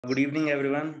Good evening,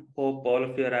 everyone. Hope all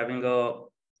of you are having a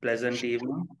pleasant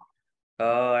evening.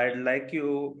 I'd like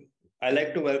you, I'd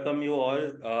like to welcome you all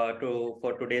to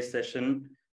for today's session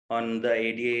on the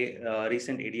ADA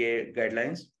recent ADA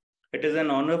guidelines. It is an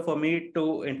honor for me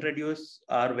to introduce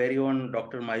our very own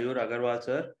Dr. Mayur Agrawal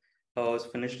sir, who has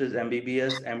finished his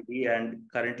MBBS, MD, and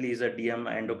currently is a DM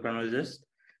endocrinologist.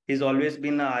 He's always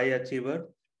been a high achiever.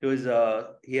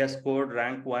 He has scored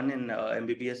rank one in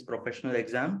MBBS professional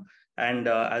exam and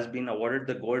has been awarded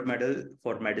the gold medal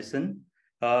for medicine.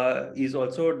 He's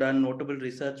also done notable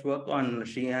research work on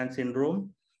Sheehan syndrome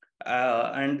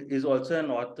and is also an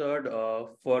author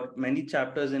for many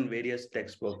chapters in various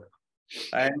textbooks.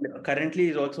 And currently,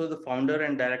 he's also the founder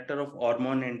and director of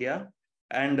Hormone India.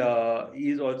 And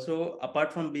he's also,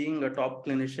 apart from being a top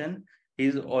clinician,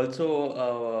 he's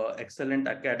also excellent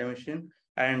academician.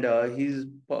 And he's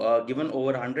given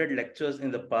over 100 lectures in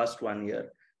the past 1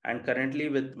 year. And currently,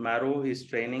 with Marrow, he's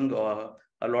training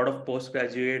a lot of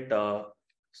postgraduate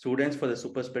students for the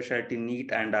super specialty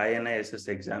NEET and INISS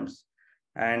exams.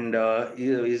 And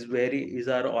he's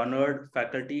our honored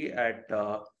faculty at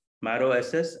Marrow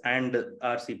SS and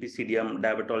our CPCDM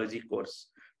diabetology course.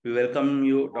 We welcome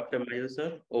you, Dr. Mayur,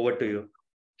 sir. Over to you.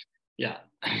 Yeah,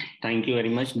 thank you very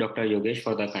much, Dr. Yogesh,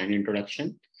 for the kind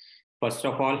introduction. First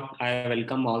of all, I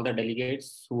welcome all the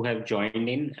delegates who have joined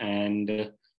in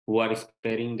and who are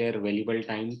sparing their valuable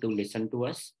time to listen to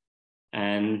us.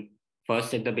 And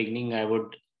first, at the beginning, I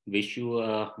would wish you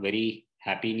a very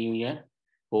happy new year.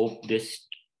 Hope this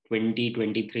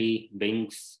 2023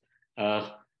 brings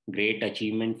a great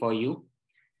achievement for you.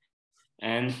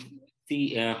 And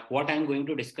see, what I'm going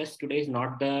to discuss today is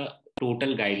not the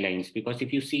total guidelines, because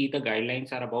if you see, the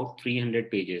guidelines are about 300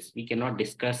 pages. We cannot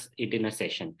discuss it in a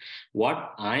session.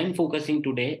 What I'm focusing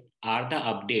today are the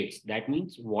updates. That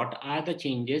means what are the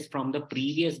changes from the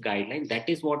previous guideline. That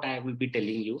is what I will be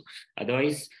telling you.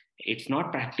 Otherwise, it's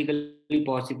not practically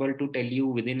possible to tell you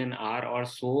within an hour or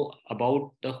so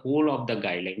about the whole of the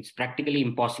guidelines. It's practically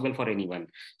impossible for anyone.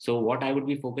 So what I would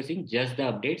be focusing, just the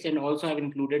updates, and also I've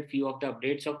included few of the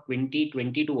updates of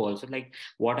 2022 also, like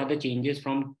what are the changes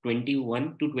from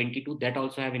 21 to 22, that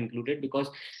also have included,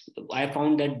 because I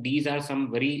found that these are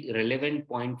some very relevant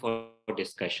point for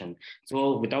discussion.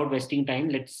 So without wasting time,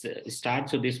 let's start.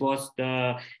 So this was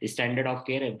the standard of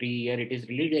care. Every year it is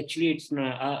released. Actually, it's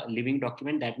a living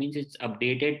document. That means it's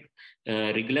updated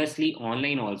rigorously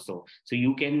online also. So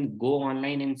you can go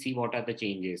online and see what are the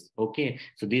changes. Okay.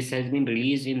 So this has been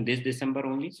released in this December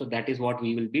only. So that is what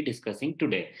we will be discussing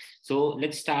today. So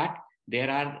let's start. There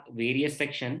are various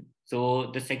sections.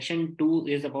 So the section 2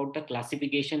 is about the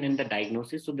classification and the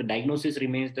diagnosis. So the diagnosis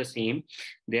remains the same.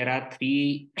 There are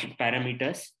 3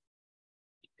 parameters.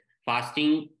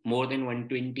 Fasting more than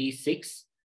 126.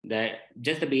 That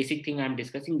just the basic thing I'm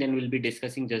discussing, then we'll be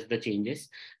discussing just the changes.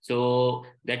 So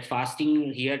that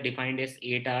fasting here defined as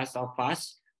 8 hours of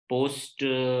fast. Post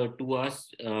 2 hours,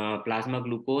 plasma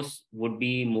glucose would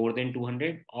be more than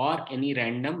 200, or any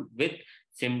random with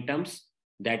symptoms.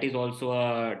 That is also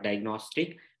a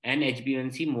diagnostic. And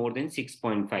HbA1c more than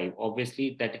 6.5.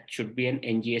 Obviously, that should be an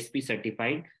NGSP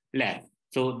certified lab.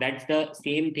 So that's the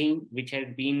same thing which has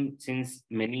been since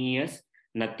many years.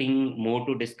 Nothing more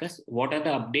to discuss. What are the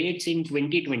updates in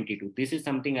 2022? This is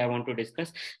something I want to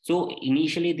discuss. So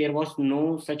initially there was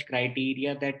no such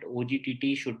criteria that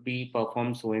OGTT should be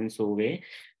performed so and so way.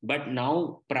 But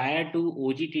now prior to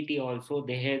OGTT also,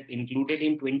 they have included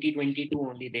in 2022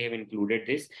 only, they have included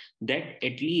this, that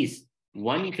at least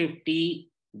 150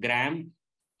 gram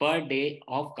per day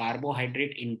of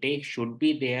carbohydrate intake should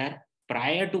be there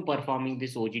prior to performing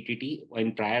this OGTT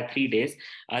in prior 3 days.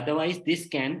 Otherwise, this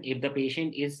can, if the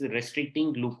patient is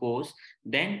restricting glucose,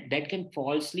 then that can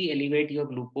falsely elevate your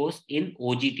glucose in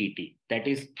OGTT. That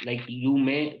is, like, you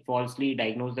may falsely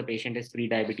diagnose the patient as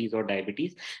pre-diabetes or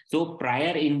diabetes. So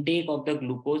prior intake of the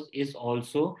glucose is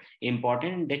also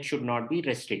important. That should not be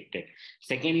restricted.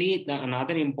 Secondly,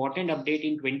 another important update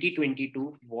in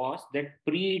 2022 was that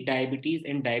pre-diabetes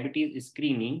and diabetes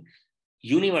screening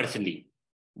universally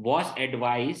was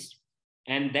advised,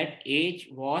 and that age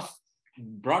was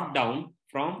brought down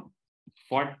from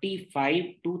 45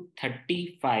 to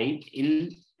 35 in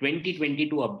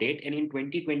 2022 update, and in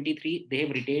 2023 they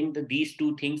have retained these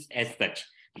 2 things as such,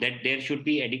 that there should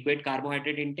be adequate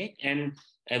carbohydrate intake and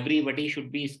everybody should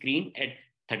be screened at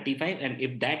 35, and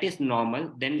if that is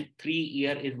normal, then 3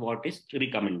 year is what is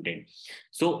recommended.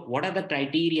 So what are the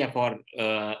criteria for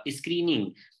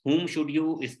screening? Whom should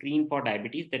you screen for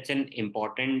diabetes? That's an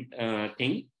important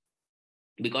thing.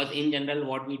 Because in general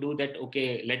what we do that,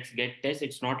 okay, let's get test,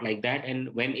 it's not like that.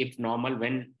 And when if normal,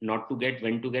 when not to get,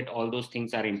 when to get, all those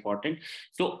things are important.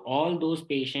 So all those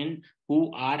patients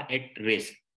who are at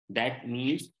risk, that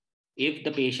means if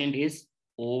the patient is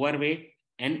overweight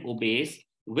and obese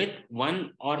with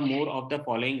one or more of the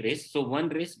following risks. So one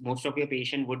risk, most of your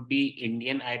patient would be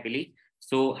Indian, I believe.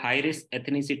 So high risk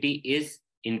ethnicity is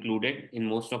included in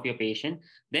most of your patient.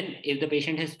 Then, if the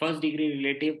patient has first degree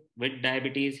relative with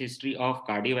diabetes, history of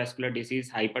cardiovascular disease,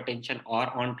 hypertension, or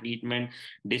on treatment,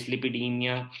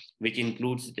 dyslipidemia, which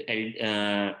includes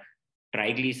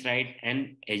triglyceride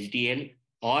and HDL,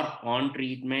 or on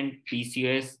treatment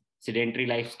PCOS, sedentary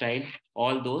lifestyle,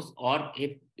 all those, or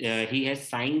if he has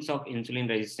signs of insulin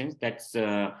resistance, that's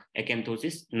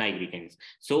acanthosis nigricans.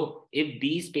 So if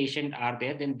these patients are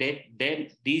there, then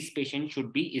these patients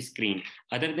should be screened.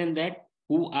 Other than that,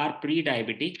 who are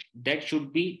pre-diabetic, that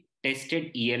should be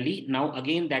tested yearly. Now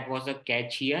again, that was a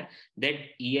catch here, that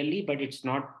yearly, but it's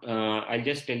not. I'll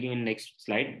just tell you in next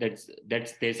slide.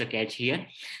 That's there's a catch here.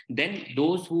 Then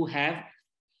those who have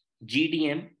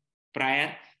GDM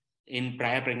prior in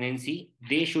prior pregnancy,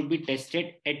 they should be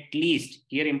tested at least.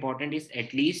 Here important is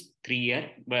at least 3 years.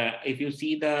 But if you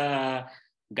see the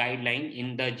guideline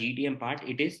in the GDM part,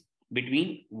 it is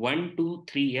between 1 to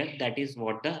 3 years. That is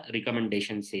what the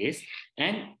recommendation says.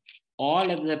 And all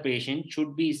of the patients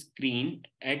should be screened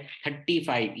at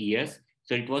 35 years.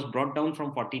 So it was brought down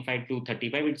from 45 to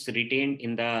 35. It's retained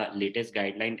in the latest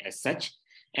guideline as such.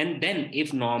 And then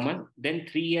if normal, then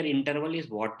 3 year interval is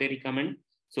what they recommend.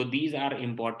 So these are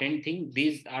important things.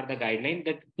 These are the guidelines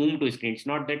that whom to screen. It's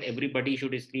not that everybody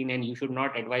should screen, and you should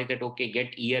not advise that, okay,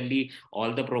 get yearly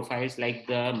all the profiles like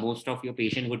the most of your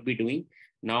patient would be doing.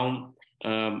 Now,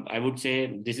 I would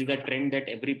say this is the trend that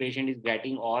every patient is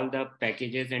getting all the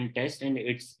packages and tests, and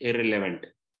it's irrelevant.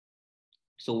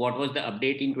 So what was the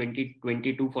update in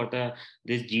 2022 for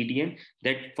this GDM?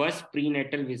 That first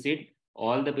prenatal visit,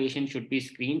 all the patients should be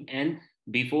screened, and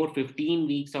before 15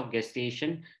 weeks of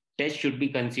gestation, test should be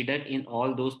considered in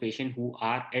all those patients who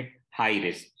are at high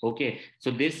risk. Okay, so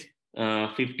this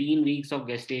 15 weeks of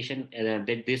gestation,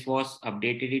 that this was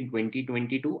updated in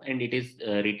 2022, and it is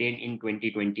retained in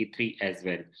 2023 as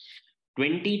well.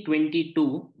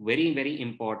 2022, very, very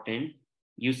important.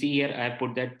 You see here, I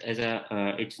put that as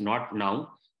a, it's not now.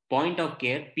 Point of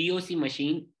care, POC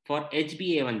machine for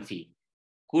HbA1c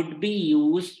could be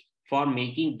used for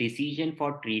making decision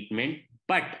for treatment,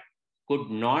 but could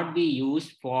not be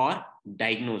used for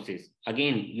diagnosis.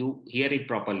 Again, you hear it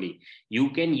properly. You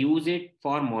can use it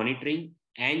for monitoring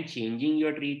and changing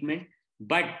your treatment,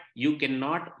 but you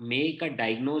cannot make a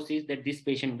diagnosis that this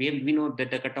patient, we know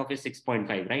that the cutoff is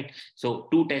 6.5, right? So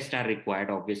 2 tests are required,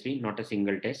 obviously, not a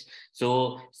single test.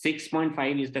 So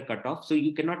 6.5 is the cutoff. So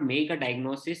you cannot make a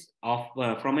diagnosis of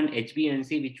from an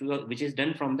HbA1c, which is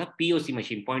done from the POC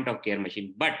machine, point of care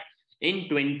machine. But in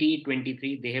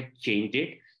 2023, they have changed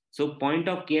it. So point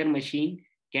of care machine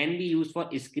can be used for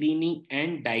screening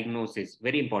and diagnosis.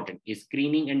 Very important.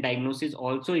 Screening and diagnosis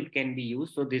also it can be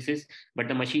used. So this is, but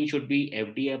the machine should be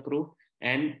FDA approved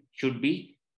and should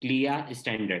be CLIA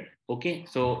standard. Okay,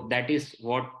 so that is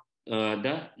what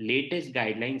the latest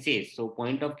guideline says. So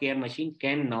point of care machine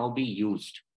can now be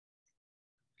used.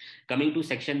 Coming to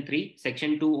section 3,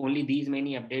 section 2, only these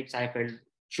many updates I felt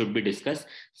should be discussed.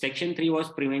 Section 3 was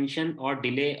prevention or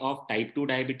delay of type 2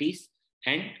 diabetes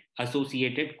and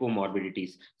associated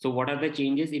comorbidities. So what are the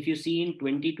changes? If you see in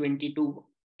 2022,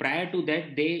 prior to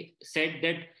that, they said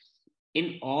that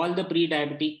in all the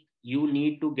pre-diabetic, you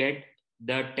need to get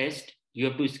the test. You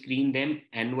have to screen them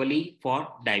annually for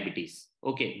diabetes.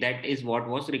 Okay, that is what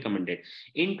was recommended.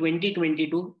 In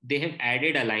 2022, they have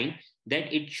added a line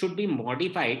that it should be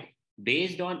modified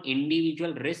based on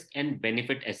individual risk and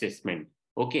benefit assessment.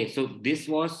 Okay, so this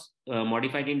was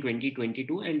modified in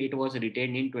 2022 and it was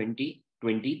retained in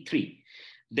 2023.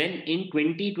 Then in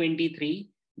 2023,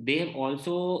 they have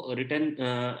also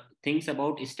written things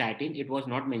about statin. It was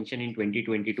not mentioned in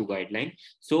 2022 guideline.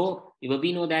 So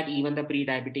we know that even the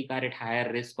pre-diabetic are at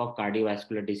higher risk of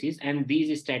cardiovascular disease, and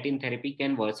these statin therapy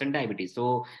can worsen diabetes.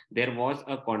 So there was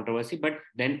a controversy, but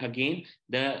then again,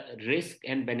 the risk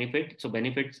and benefit, so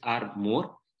benefits are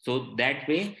more. So that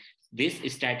way, this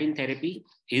statin therapy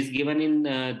is given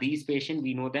in these patients,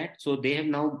 we know that. So they have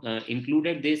now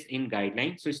included this in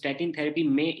guidelines. So statin therapy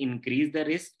may increase the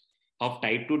risk of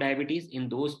type 2 diabetes in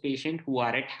those patients who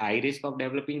are at high risk of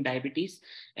developing diabetes.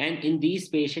 And in these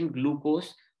patients,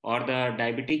 glucose or the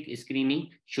diabetic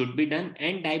screening should be done,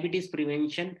 and diabetes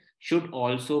prevention should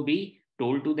also be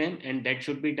told to them, and that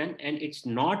should be done. And it's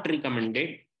not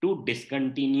recommended to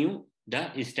discontinue the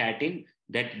statin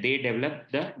that they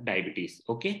develop the diabetes.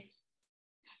 Okay.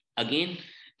 Again,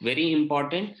 very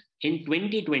important, in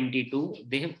 2022,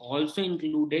 they have also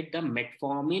included the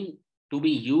metformin to be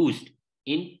used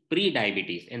in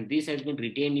pre-diabetes, and this has been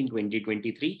retained in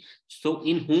 2023. So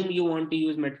in whom you want to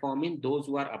use metformin? Those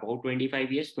who are about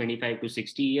 25 years, 25 to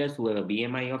 60 years, who have a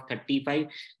BMI of 35.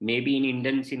 Maybe in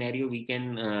Indian scenario, we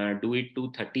can do it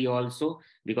to 30 also,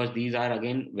 because these are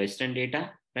again Western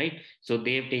data, right? So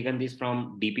they have taken this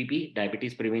from DPP,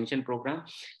 Diabetes Prevention Program.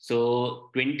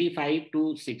 So 25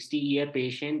 to 60-year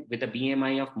patient with a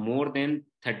BMI of more than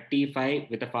 35,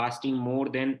 with a fasting more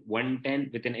than 110,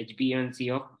 with an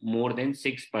HbA1c of more than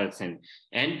 6%,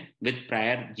 and with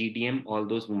prior GDM, all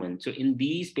those women. So in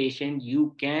these patients,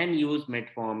 you can use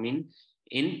metformin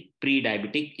in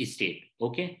pre-diabetic state,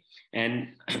 okay?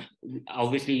 And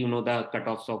obviously, you know the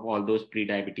cutoffs of all those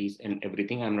pre-diabetes and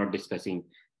everything I'm not discussing,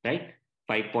 right?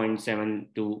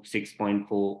 5.7 to 6.4,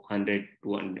 100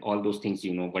 to all those things,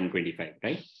 you know, 125,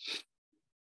 right?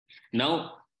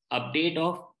 Now, update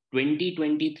of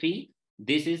 2023.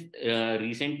 This is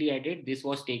recently added. This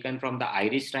was taken from the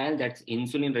IRIS trial, that's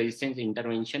insulin resistance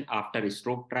intervention after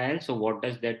stroke trial. So what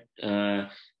does that,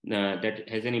 that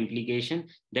has an implication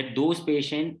that those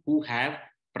patients who have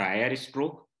prior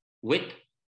stroke with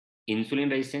insulin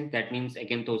resistance, that means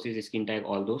acanthosis, skin tag,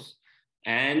 all those,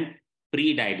 and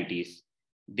pre-diabetes,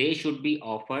 they should be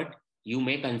offered, you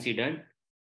may consider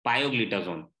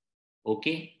pioglitazone,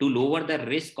 okay, to lower the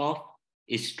risk of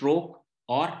stroke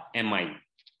or MI.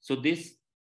 So this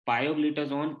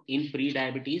pioglitazone in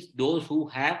pre-diabetes, those who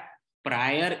have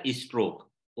prior stroke,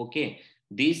 okay,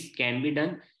 this can be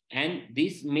done, and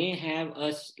this may have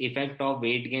a effect of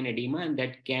weight gain edema, and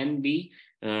that can be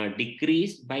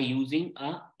decreased by using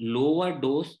a lower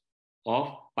dose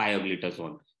of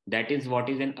pioglitazone. That is what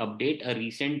is an update, a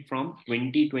recent from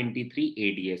 2023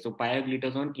 ADA. So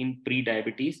pioglitazone in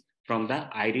pre-diabetes, from the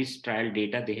IRIS trial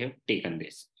data, they have taken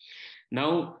this.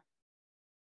 Now,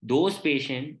 those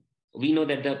patients, we know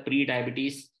that the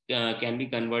pre-diabetes can be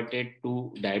converted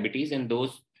to diabetes, and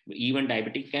those even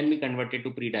diabetic can be converted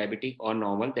to pre-diabetic or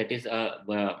normal. That is a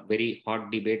very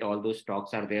hot debate. All those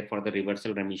talks are there for the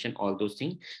reversal remission, all those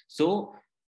things. So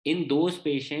in those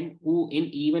patients who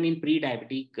even in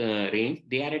pre-diabetic range,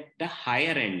 they are at the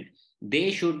higher end,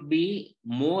 they should be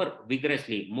more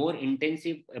vigorously, more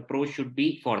intensive approach should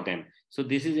be for them. So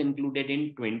this is included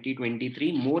in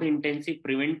 2023. More intensive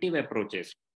preventive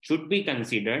approaches should be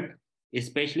considered,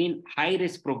 especially in high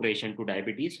risk progression to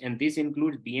diabetes. And this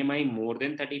includes BMI more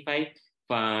than 35,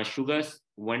 sugars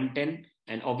 110,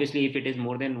 and obviously if it is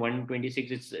more than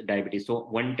 126, it's diabetes. So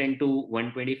 110 to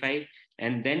 125,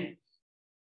 and then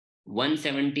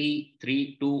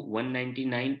 173 to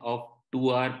 199 of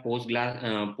 2-hour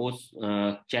post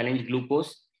challenge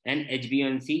glucose, and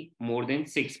HbA1c more than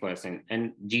 6%,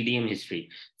 and GDM history.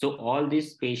 So all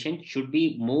these patients should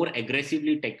be more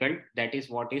aggressively tackled. That is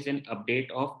what is an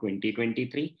update of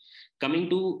 2023.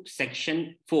 Coming to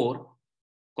section 4,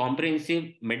 comprehensive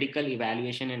medical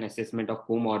evaluation and assessment of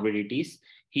comorbidities.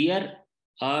 Here,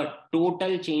 a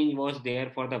total change was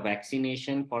there for the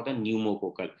vaccination for the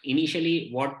pneumococcal. Initially,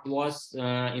 what was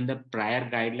in the prior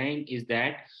guideline is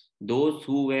that those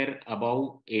who were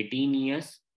above 18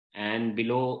 years and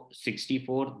below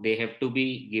 64, they have to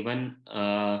be given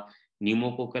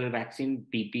pneumococcal vaccine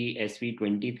PPSV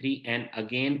 23, and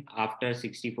again after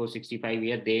 64-65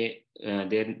 years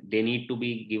they need to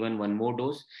be given one more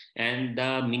dose, and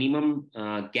the minimum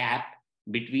gap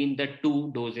between the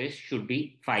two doses should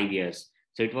be 5 years.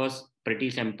 So it was pretty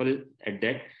simple at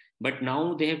that, but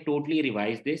now they have totally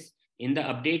revised this in the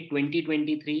update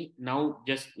 2023. Now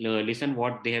just listen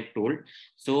what they have told.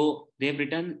 So they have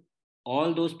written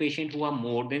all those patients who are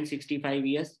more than 65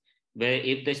 years, where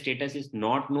if the status is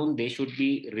not known, they should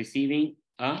be receiving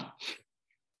a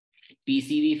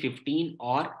PCV 15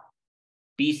 or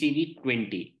PCV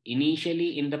 20.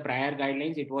 Initially in the prior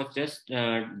guidelines, it was just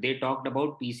they talked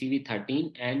about PCV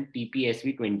 13 and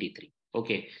PPSV 23.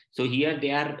 Okay, so here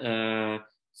they are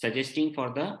suggesting for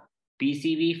the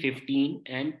PCV 15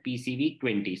 and PCV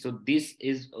 20. So this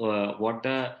is what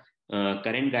the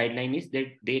current guideline is, that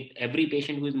every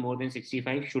patient who is more than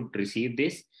 65 should receive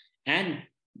this. And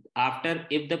after,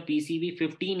 if the PCV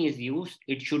 15 is used,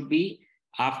 it should be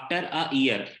after a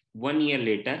year, 1 year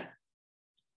later,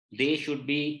 they should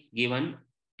be given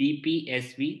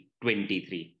PPSV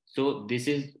 23. So this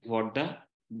is what the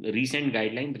recent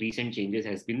guideline, recent changes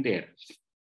has been there.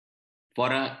 For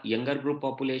a younger group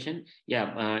population,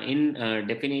 in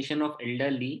definition of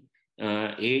elderly,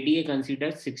 ADA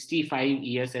considers 65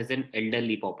 years as an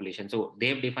elderly population. So they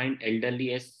have defined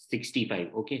elderly as 65.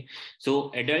 Okay,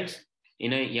 so adults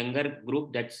in a younger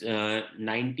group, that's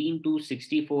 19 to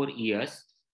 64 years,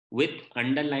 with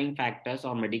underlying factors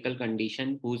or medical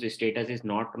condition whose status is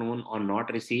not known or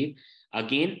not received,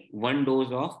 again, 1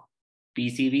 dose of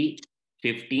PCV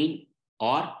 15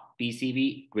 or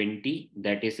PCV 20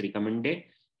 that is recommended.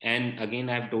 And again,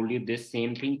 I've told you this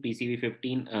same thing, PCV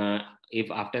 15, if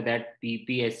after that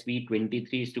PPSV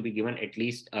 23 is to be given at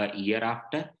least a year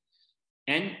after.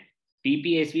 And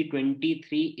PPSV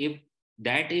 23, if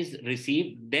that is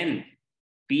received, then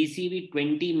PCV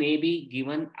 20 may be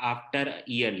given after a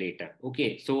year later.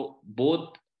 Okay, so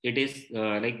both it is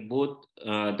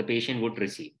the patient would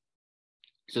receive.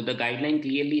 So the guideline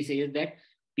clearly says that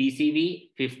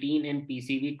PCV 15 and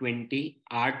PCV 20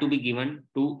 are to be given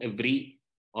to every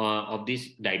of this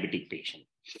diabetic patient.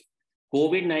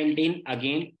 COVID-19,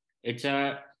 again, it's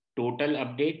a total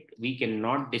update. We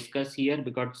cannot discuss here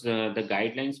because the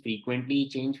guidelines frequently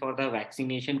change for the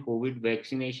vaccination, COVID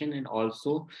vaccination, and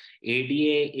also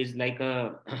ADA is like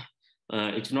a,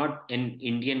 it's not an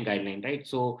Indian guideline, right?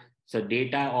 So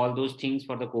data, all those things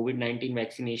for the COVID-19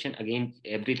 vaccination, again,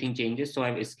 everything changes. So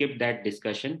I've skipped that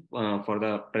discussion for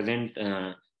the present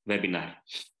webinar.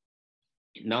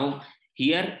 Now,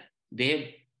 here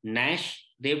they've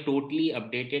totally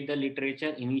updated the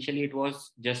literature. Initially, it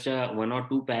was just a 1 or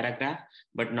 2 paragraph,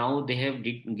 but now they have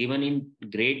given in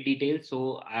great detail.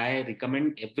 So I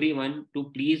recommend everyone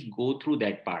to please go through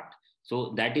that part.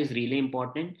 So that is really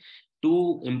important.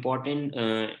 2 important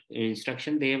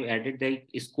instruction they have added,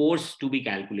 the scores to be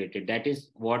calculated. That is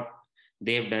what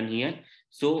they have done here.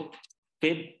 So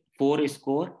FIB-4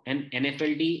 score and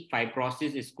NFLD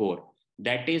fibrosis score.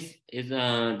 That's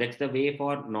the way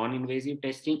for non-invasive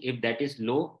testing. If that is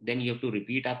low, then you have to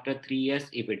repeat after 3 years.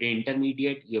 If it is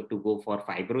intermediate, you have to go for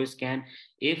fibroscan.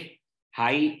 If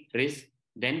high risk,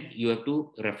 then you have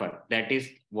to refer. That is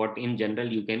what in general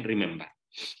you can remember.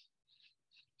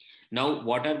 Now,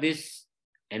 what are this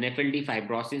NFLD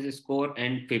fibrosis score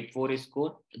and FIB-4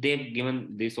 score? They've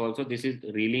given this also. This is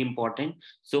really important.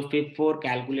 So FIB-4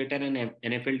 calculator and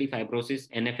NFLD fibrosis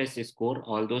NFS score,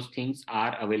 all those things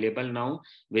are available now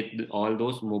with all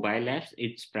those mobile apps.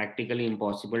 It's practically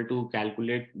impossible to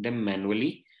calculate them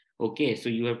manually. Okay, so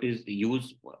you have to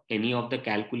use any of the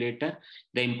calculator.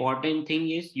 The important thing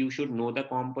is you should know the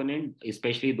component,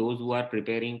 especially those who are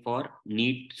preparing for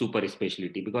NEET super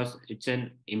specialty, because it's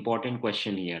an important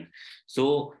question here.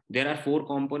 So there are 4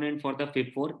 components for the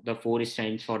FIB-4. The 4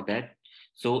 stands for that.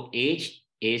 So age,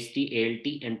 AST, ALT,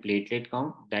 and platelet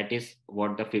count. That is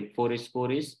what the FIB-4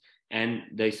 score is. And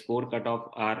the score cutoff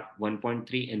are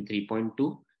 1.3 and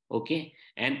 3.2. Okay,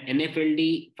 and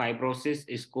NFLD fibrosis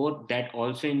score, that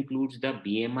also includes the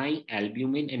BMI,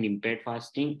 albumin, and impaired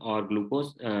fasting or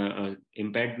glucose,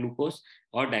 impaired glucose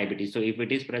or diabetes. So if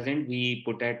it is present, we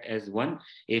put it as 1.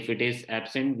 If it is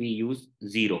absent, we use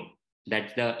 0.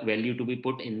 That's the value to be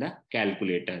put in the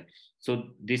calculator. So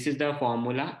this is the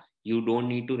formula. You don't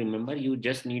need to remember. You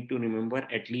just need to remember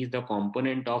at least the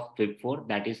component of FIB-4,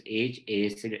 that is age,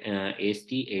 AST,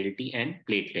 ALT, and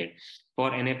platelet. For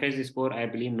NFS score, I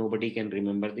believe nobody can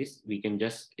remember this. We can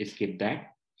just skip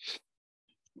that.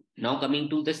 Now coming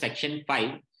to the section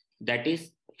 5, that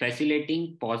is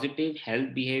facilitating positive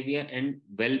health behavior and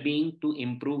well-being to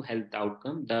improve health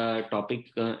outcome. The topic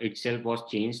itself was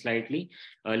changed slightly.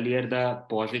 Earlier, the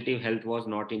positive health was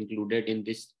not included in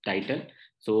this title.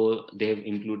 So they've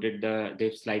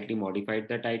slightly modified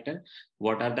the title.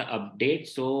 What are the updates?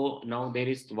 So now there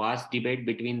is vast debate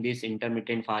between this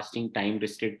intermittent fasting, time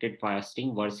restricted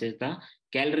fasting versus the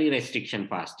calorie restriction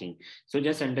fasting. So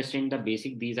just understand the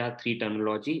basic. These are 3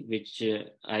 terminology, which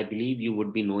I believe you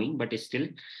would be knowing, but still.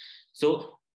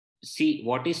 So see,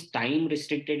 what is time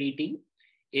restricted eating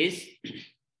is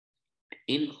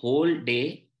in whole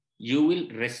day, you will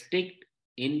restrict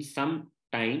in some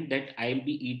time that I'll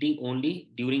be eating only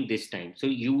during this time. So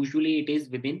usually it is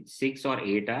within 6 or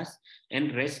 8 hours,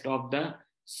 and rest of the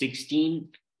 16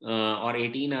 or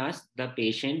 18 hours, the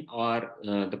patient or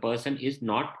the person is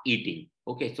not eating.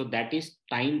 Okay, so that is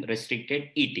time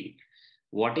restricted eating.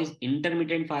 What is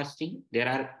intermittent fasting? There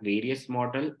are various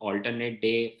model, alternate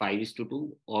day, 5:2,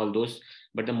 all those,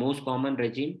 but the most common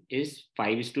regime is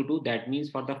 5:2. That means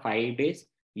for the 5 days,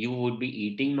 you would be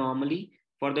eating normally.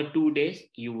 For the 2 days,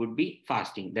 you would be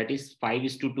fasting. That is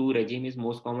 5:2 regime is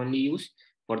most commonly used.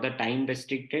 For the time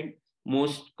restricted,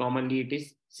 most commonly it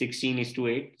is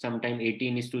 16:8. Sometimes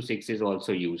 18:6 is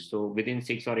also used. So within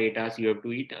 6 or 8 hours, you have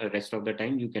to eat. Rest of the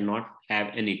time, you cannot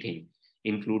have anything,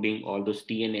 including all those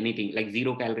tea and anything. Like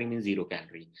 0 calorie means 0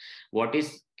 calorie. What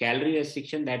is calorie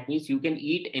restriction? That means you can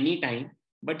eat anytime,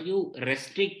 but you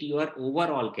restrict your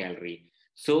overall calorie.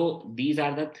 So these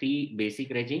are the 3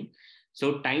 basic regime.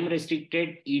 So time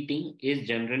restricted eating is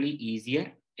generally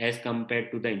easier as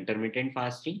compared to the intermittent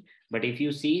fasting. But if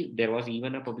you see, there was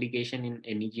even a publication in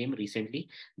NEGM recently.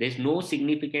 There's no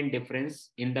significant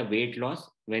difference in the weight loss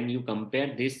when you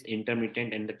compare this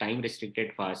intermittent and the time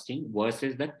restricted fasting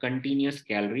versus the continuous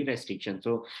calorie restriction.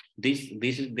 So this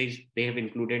they have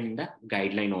included in the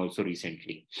guideline also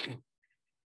recently.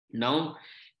 Now,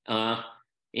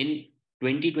 in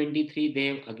 2023, they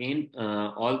have again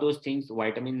all those things,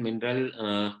 vitamin,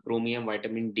 mineral, chromium,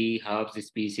 vitamin D, herbs,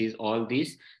 species, all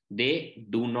these, they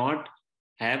do not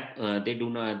have they do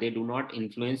not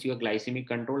influence your glycemic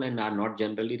control and are not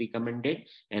generally recommended,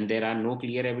 and there are no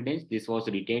clear evidence. This was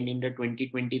retained in the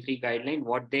 2023 guideline.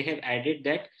 What they have added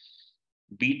that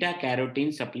beta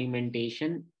carotene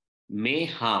supplementation may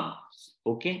harm.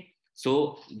 Okay,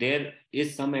 so there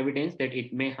is some evidence that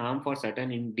it may harm for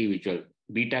certain individual,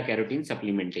 beta carotene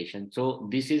supplementation. So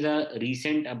this is a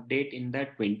recent update in the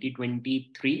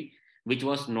 2023, which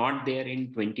was not there in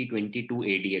 2022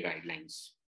 ADA guidelines.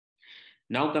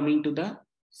 Now coming to the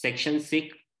section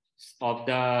 6 of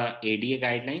the ADA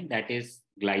guideline, that is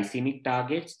glycemic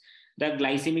targets. The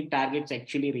glycemic targets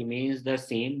actually remains the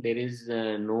same. There is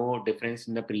no difference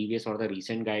in the previous or the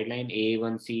recent guideline.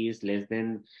 A1C is less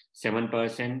than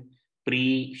 7%.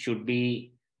 Pre-meal should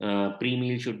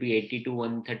be 80 to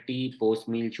 130.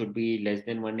 Post-meal should be less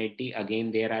than 180.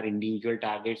 Again, there are individual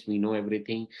targets. We know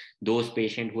everything. Those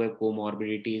patients who have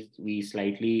comorbidities, we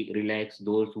slightly relax.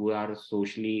 Those who are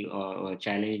socially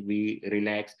challenged, we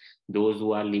relax. Those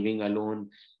who are living alone,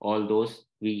 all those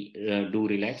we do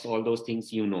relax. All those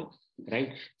things you know,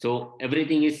 right? So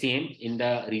everything is same in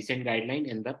the recent guideline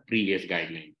and the previous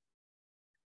guideline.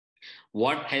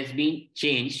 What has been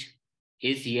changed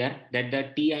is here that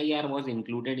the TIR was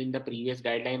included in the previous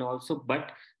guideline also,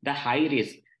 but the high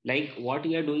risk, like what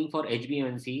you are doing for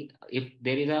HbA1c, if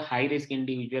there is a high risk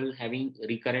individual having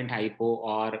recurrent hypo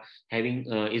or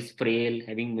having is frail,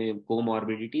 having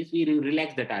comorbidities, we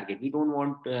relax the target. We don't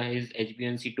want his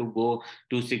HbA1c to go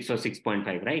to 6 or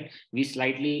 6.5, right? We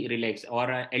slightly relax.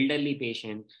 Or an elderly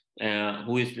patient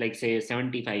who is like say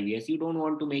 75 years, you don't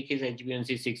want to make his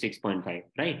HbA1c 6.5,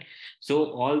 right?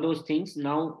 So all those things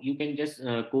now you can just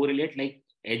correlate, like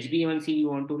HbA1c we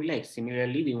want to relax.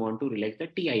 Similarly, we want to relax the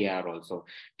TIR also.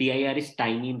 TIR is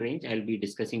time in range. I'll be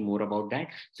discussing more about that.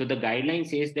 So the guideline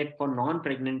says that for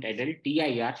non-pregnant adult,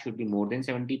 TIR should be more than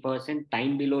 70%.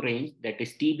 Time below range, that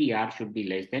is TBR, should be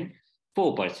less than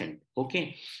 4%.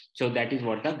 Okay, so that is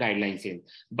what the guideline says.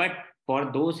 But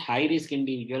for those high risk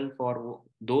individuals, for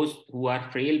those who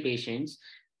are frail patients,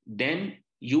 then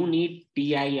you need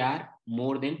TIR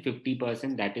more than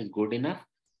 50%. That is good enough.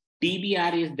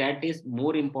 TBR is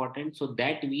more important, so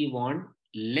that we want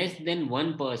less than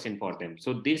 1% for them.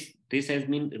 So this has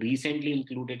been recently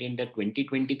included in the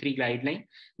 2023 guideline.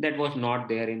 That was not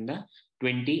there in the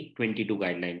 2022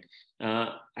 guideline.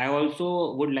 I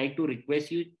also would like to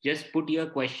request you, just put your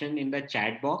question in the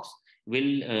chat box.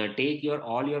 We'll take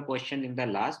all your question in the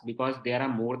last, because there are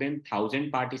more than 1,000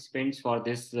 participants for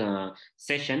this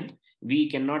session. We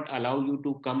cannot allow you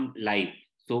to come live.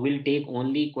 So we'll take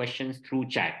only questions through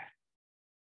chat.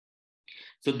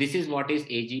 So this is what is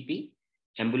AGP,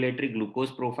 ambulatory glucose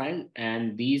profile,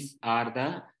 and these are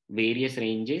the various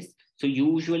ranges. So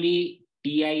usually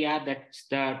TIR, that's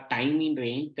the time in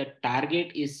range. The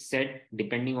target is set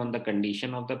depending on the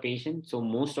condition of the patient. So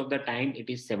most of the time it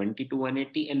is 70 to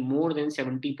 180, and more than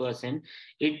 70%,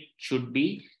 it should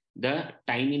be the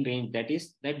time in range. That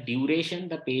is the duration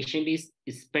the patient is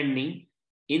spending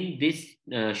in this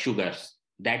sugars.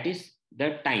 That is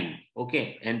the time.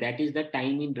 Okay, and that is the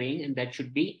time in range, and that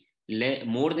should be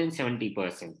more than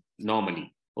 70%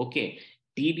 normally. Okay,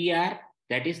 TBR,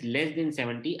 that is less than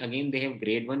 70. Again, they have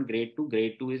grade 1, grade 2.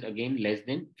 Grade 2 is again less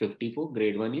than 54.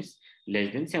 Grade 1 is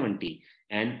less than 70.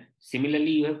 And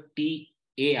similarly, you have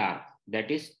TAR, that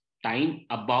is time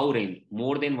above range,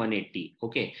 more than 180.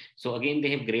 Okay, so again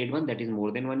they have grade 1, that is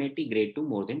more than 180, grade 2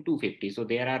 more than 250. So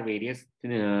there are various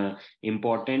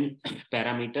important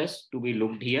parameters to be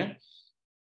looked here.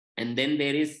 And then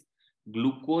there is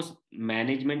glucose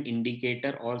management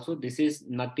indicator also. This is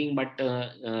nothing but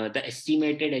the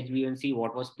estimated HbA1c,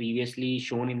 what was previously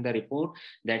shown in the report,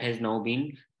 that has now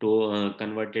been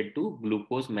converted to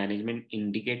glucose management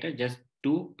indicator, just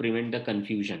to prevent the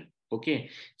confusion. Okay,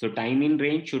 so time in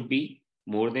range should be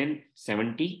more than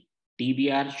 70.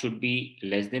 TBR should be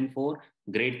less than 4.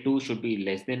 Grade 2 should be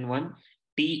less than 1.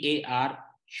 TAR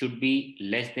should be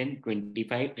less than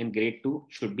 25, and grade 2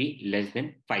 should be less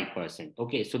than 5%.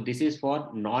 Okay, so this is for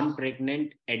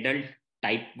non-pregnant adult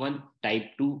type 1,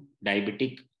 type 2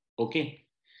 diabetic. Okay,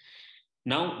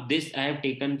 now this I have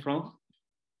taken from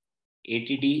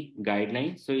ATD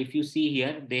guidelines. So if you see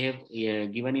here, they have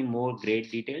given in more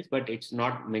great details, but it's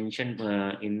not mentioned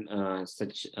in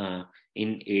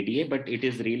in ADA, but it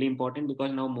is really important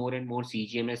because now more and more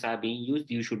CGMS are being used.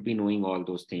 You should be knowing all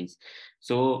those things.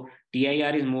 So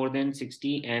TIR is more than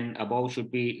 60 and above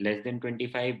should be less than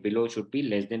 25, below should be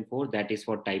less than 4. That is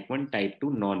for type 1, type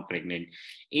 2, non-pregnant.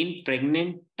 In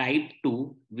pregnant type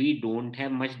 2, we don't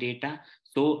have much data.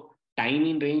 So time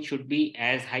in range should be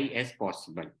as high as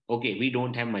possible. Okay, we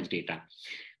don't have much data.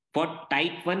 For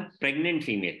type 1 pregnant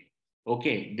female,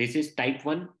 okay, this is type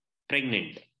 1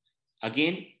 pregnant.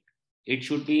 Again, it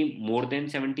should be more than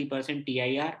 70%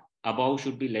 TIR, above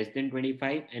should be less than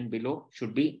 25 and below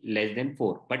should be less than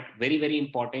 4. But very, very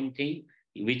important thing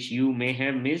which you may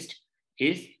have missed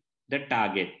is the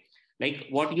target. Like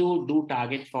what you do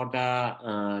target for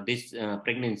the this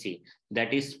pregnancy,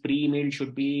 that is pre-meal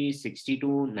should be 60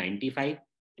 to 95,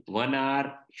 1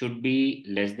 hour should be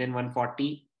less than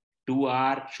 140, 2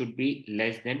 hour should be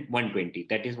less than 120.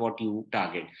 That is what you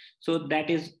target. So that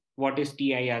is what is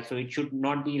TIR. So it should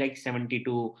not be like 70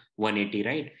 to 180,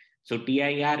 right? So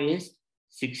TIR is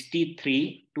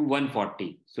 63 to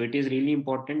 140. So it is really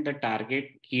important. The target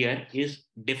here is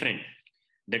different.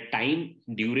 The time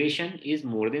duration is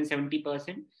more than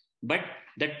 70%, but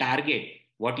the target,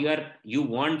 what you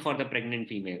want for the pregnant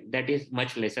female, that is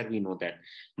much lesser. We know that.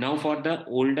 Now for the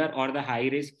older or the high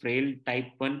risk frail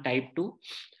type 1, type 2,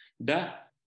 the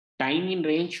time in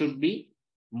range should be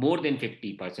more than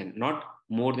 50%, not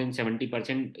more than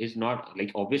 70%. Is not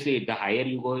like, obviously the higher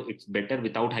you go, it's better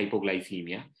without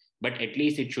hypoglycemia, but at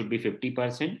least it should be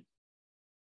 50%.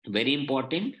 Very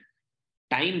important,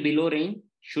 time below range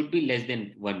should be less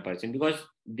than 1% because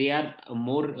they are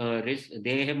more risk,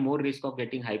 they have more risk of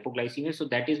getting hypoglycemia. So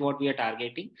that is what we are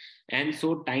targeting. And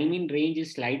so time in range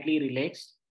is slightly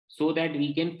relaxed so that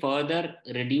we can further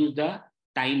reduce the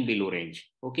time below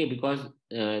range. Okay, because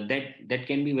that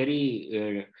can be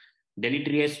very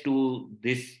deleterious to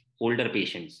this older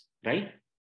patients, right?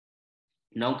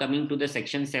 Now coming to the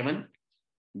section 7,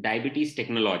 diabetes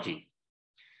technology.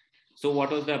 So what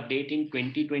was the update in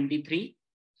 2023?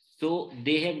 So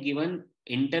they have given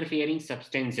interfering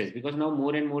substances because now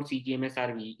more and more CGMS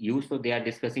are used. So they are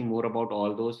discussing more about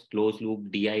all those closed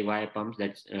loop DIY pumps,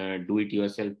 that's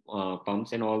do-it-yourself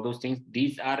pumps and all those things.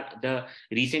 These are the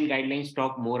recent guidelines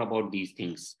talk more about these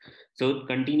things. So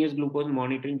continuous glucose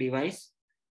monitoring device,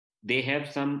 they have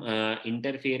some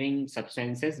interfering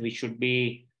substances which should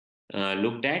be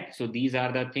looked at. So these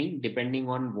are the things, depending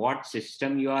on what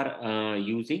system you are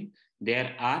using,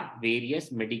 there are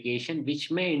various medication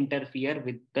which may interfere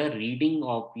with the reading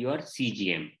of your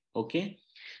CGM. Okay,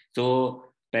 so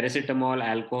paracetamol,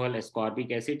 alcohol,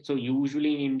 ascorbic acid. So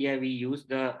usually in India we use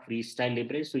the Freestyle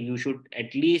Libre. So you should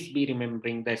at least be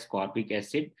remembering the ascorbic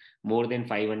acid more than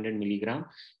 500 milligram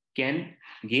can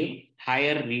give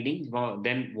higher readings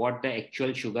than what the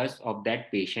actual sugars of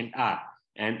that patient are.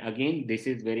 And again, this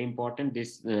is very important.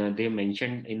 This they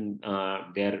mentioned in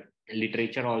their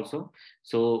literature also.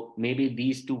 So maybe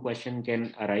these two questions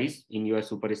can arise in your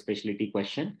super specialty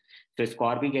question. So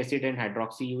ascorbic acid and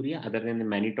hydroxyurea, other than the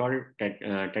mannitol,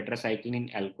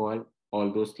 tetracycline, alcohol,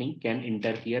 all those things can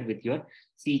interfere with your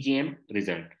CGM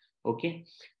result. Okay.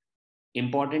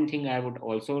 Important thing I would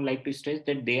also like to stress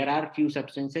that there are few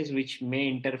substances which may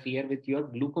interfere with your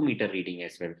glucometer reading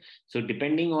as well. So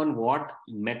depending on what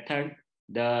method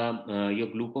the your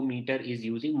glucometer is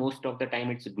using, most of the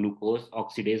time it's glucose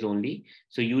oxidase only.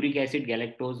 So uric acid,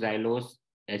 galactose, xylose,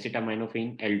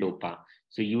 acetaminophen, L-dopa.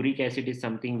 So uric acid is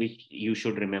something which you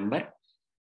should remember.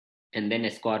 And then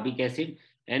ascorbic acid.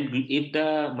 And if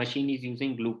the machine is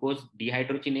using glucose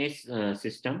dehydrogenase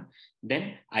system,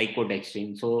 then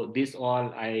icodextrin. So this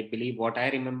all, I believe, what I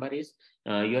remember is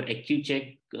your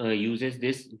AccuCheck uses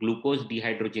this glucose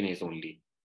dehydrogenase only.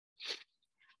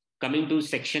 Coming to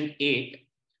section 8,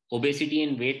 obesity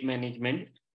and weight management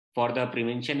for the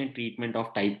prevention and treatment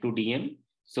of type 2 DM.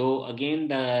 So again,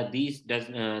 this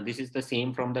is the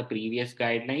same from the previous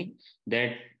guideline,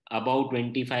 that about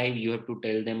 25, you have to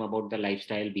tell them about the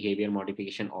lifestyle, behavior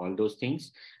modification, all those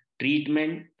things.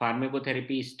 Treatment,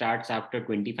 pharmacotherapy starts after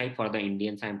 25 for the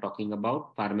Indians. I'm talking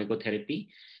about pharmacotherapy,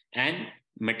 and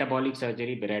metabolic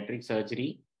surgery, bariatric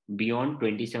surgery beyond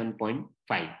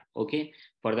 27.5. Okay.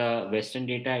 For the Western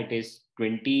data, it is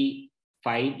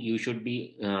 25. You should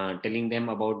be telling them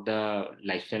about the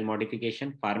lifestyle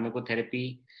modification.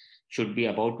 Pharmacotherapy should be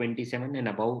about 27, and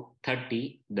above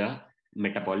 30, the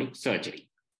metabolic surgery.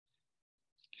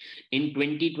 In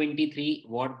 2023,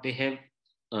 what they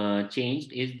have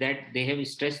changed is that they have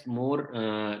stressed more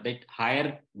that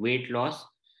higher weight loss.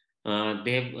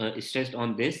 They have stressed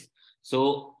on this.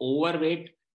 So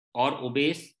overweight or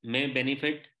obese may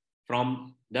benefit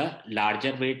from the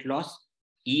larger weight loss.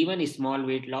 Even small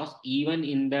weight loss, even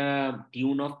in the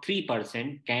tune of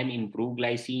 3%, can improve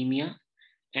glycemia,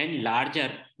 and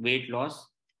larger weight loss,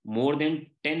 more than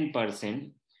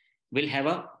 10%, will have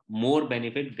a more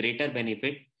benefit, greater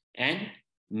benefit, and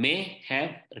may have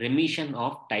remission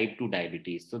of type 2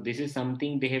 diabetes. So this is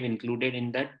something they have included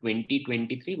in the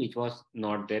 2023, which was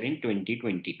not there in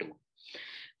 2022.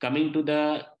 Coming to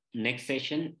the next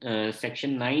session,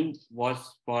 section 9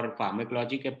 was for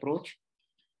pharmacologic approach.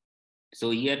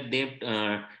 So here they've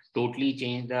totally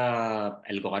changed the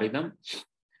algorithm.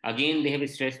 Again, they have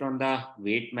stressed on the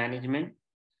weight management,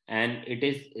 and it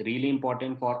is really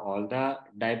important for all the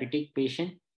diabetic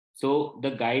patient. So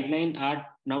the guideline are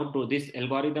now to this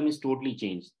algorithm is totally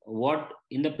changed. What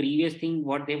in the previous thing,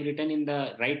 what they've written in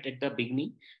the right at the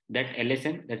beginning, that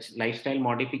LSM, that's lifestyle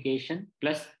modification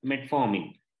plus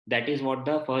metformin. That is what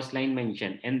the first line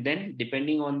mentioned. And then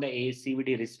depending on the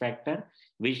ASCVD risk factor,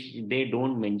 which they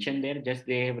don't mention there, just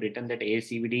they have written that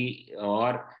ASCVD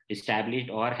or established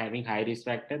or having high risk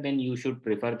factor, then you should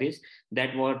prefer this.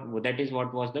 That is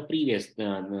what was the previous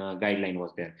guideline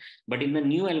was there. But in the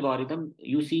new algorithm,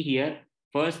 you see here,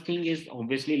 first thing is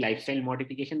obviously lifestyle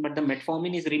modification, but the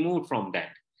metformin is removed from that.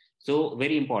 So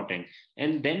very important.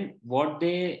 And then what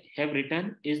they have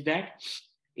written is that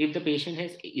if the patient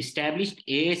has established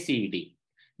ASCVD,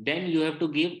 then you have to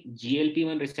give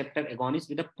GLP-1 receptor agonist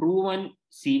with a proven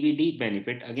CVD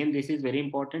benefit. Again, this is very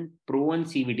important, proven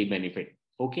CVD benefit.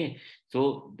 Okay,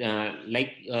 so the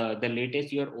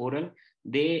latest your oral,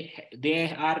 they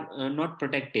are not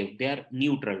protective, they are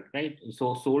neutral, right?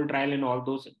 So SOUL trial and all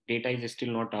those data is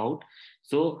still not out.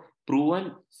 So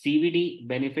proven CVD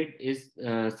benefit is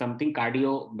something,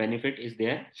 cardio benefit is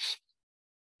there.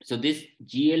 So this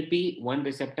GLP-1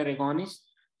 receptor agonist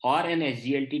or an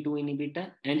SGLT2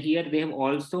 inhibitor, and here they have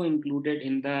also included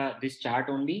in this chart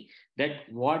only that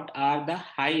what are the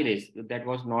high risk, that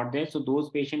was not there. So those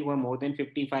patients who are more than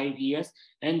 55 years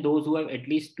and those who have at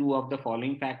least two of the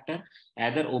following factor,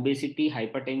 either obesity,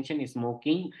 hypertension,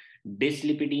 smoking,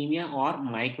 dyslipidemia, or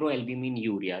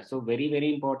microalbuminuria. So very,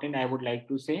 very important, I would like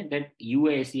to say that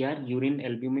UACR, urine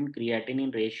albumin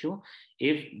creatinine ratio,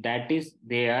 if that is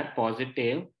there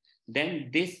positive, then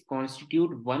this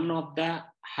constitute one of the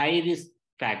high risk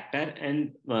factor.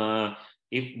 And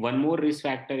if one more risk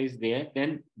factor is there,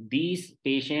 then these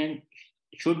patients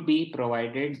should be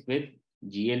provided with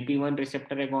GLP-1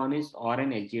 receptor agonist or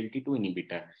an SGLT2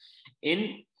 inhibitor.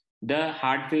 In the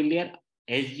heart failure,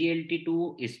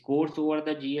 SGLT2 scores over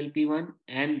the GLP-1,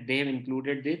 and they have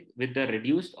included it with the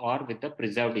reduced or with the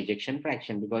preserved ejection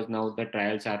fraction, because now the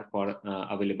trials are for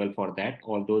available for that.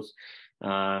 All those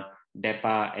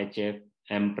DEPA, HF,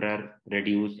 Emperor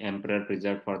reduced, Emperor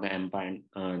preserved for the EMPA,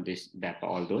 and this DEPA,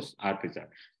 all those are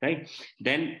preserved, right?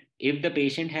 Then if the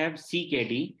patient have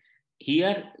CKD,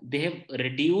 here they have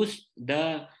reduced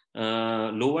the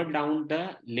lowered down the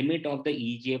limit of the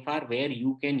EGFR where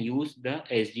you can use the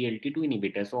SGLT2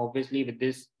 inhibitor. So obviously with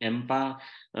this EMPA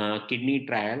kidney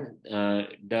trial,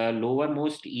 the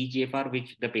lowermost EGFR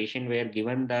which the patient were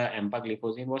given the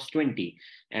empagliflozin was 20,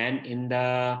 and in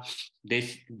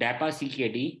this DAPA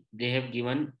CKD they have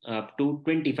given up to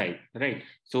 25, right?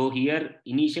 So here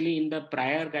initially in the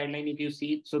prior guideline, if you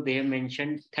see, so they have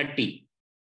mentioned 30,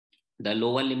 the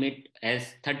lower limit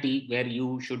as 30, where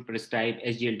you should prescribe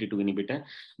SGLT2 inhibitor.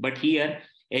 But here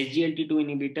SGLT2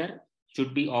 inhibitor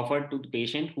should be offered to the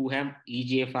patient who have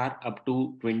EGFR up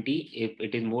to 20. If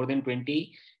it is more than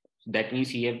 20, that means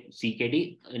he have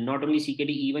CKD. Not only CKD,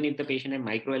 even if the patient has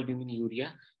microalbuminuria,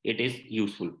 it is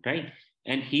useful, right?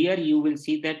 And here you will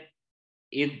see that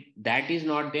if that is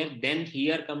not there, then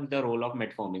here comes the role of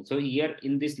metformin. So here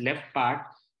in this left part,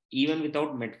 even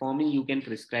without metformin, you can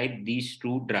prescribe these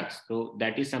two drugs. So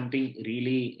that is something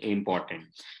really important.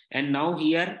 And now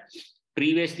here,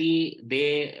 previously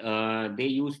they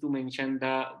used to mention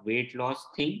the weight loss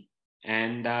thing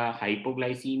and the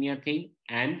hypoglycemia thing,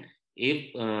 and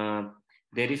if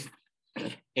there is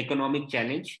economic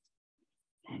challenge,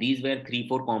 these were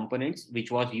 3-4 components which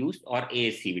was used, or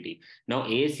ASCVD. Now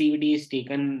ASCVD is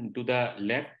taken to the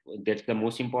left. That's the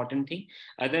most important thing.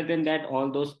 Other than that,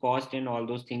 all those cost and all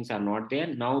those things are not there.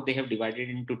 Now they have divided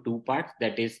into two parts,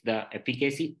 that is the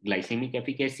efficacy, glycemic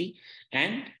efficacy,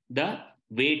 and the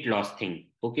weight loss thing.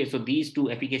 Okay, so these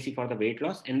two, efficacy for the weight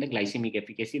loss and the glycemic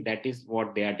efficacy, that is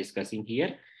what they are discussing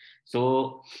here.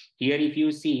 So here if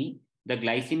you see, the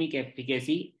glycemic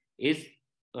efficacy is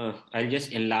I'll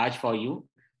just enlarge for you.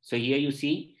 So here you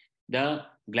see the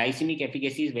Glycemic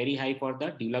efficacy is very high for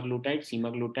the dulaglutide,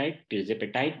 semaglutide,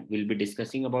 tirzepatide. We'll be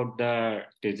discussing about the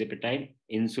tirzepatide,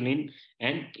 insulin,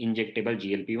 and injectable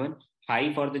GLP-1.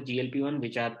 High for the GLP-1,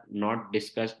 which are not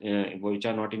discussed, which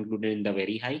are not included in the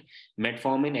very high.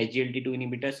 Metformin, SGLT2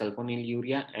 inhibitor,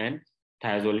 sulfonylurea, and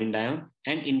thiazolidine,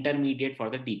 and intermediate for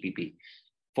the DPP.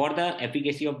 For the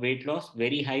efficacy of weight loss,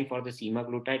 very high for the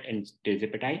semaglutide and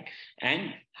tirzepatide,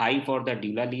 and high for the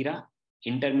dulaglutide,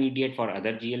 intermediate for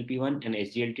other GLP-1 and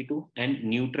SGLT2, and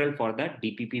neutral for the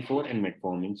DPP4 and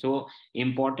metformin. So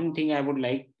important thing I would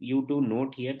like you to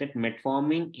note here that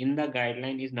metformin in the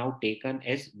guideline is now taken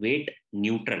as weight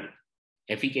neutral.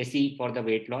 Efficacy for the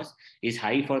weight loss is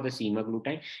high for the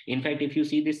semaglutide. In fact, if you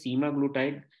see the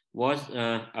semaglutide was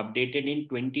updated in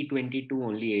 2022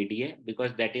 only ADA,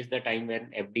 because that is the time when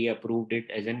FDA approved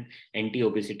it as an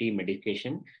anti-obesity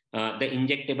medication. The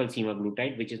injectable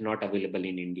semaglutide, which is not available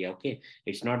in India. Okay,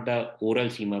 it's not the oral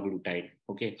semaglutide.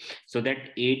 Okay, so that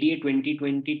ADA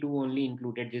 2022 only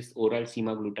included this oral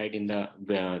semaglutide in the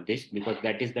this, because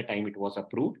that is the time it was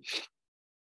approved.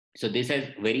 So this has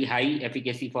very high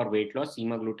efficacy for weight loss,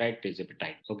 semaglutide,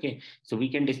 tirzepatide. Okay, so we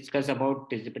can discuss about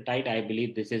tirzepatide. I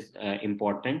believe this is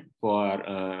important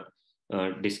for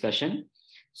discussion.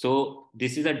 So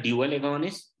this is a dual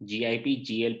agonist, GIP,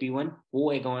 GLP-1,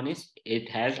 co-agonist. It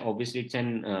has, obviously it's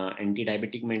an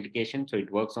anti-diabetic medication. So it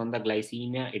works on the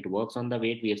glycemia, it works on the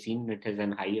weight. We have seen it has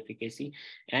a high efficacy,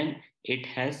 and it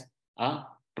has a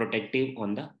protective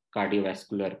on the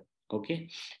cardiovascular. Okay,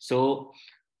 so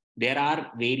there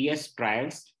are various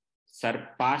trials,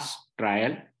 SURPASS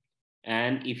trial,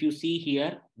 and if you see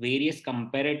here, various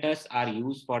comparators are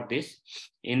used for this.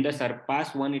 In the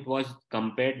SURPASS one, it was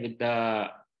compared with the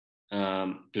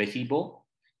placebo,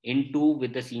 in 2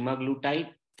 with the semaglutide,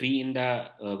 3 in the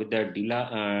with the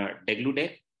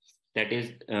degludec, that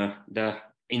is the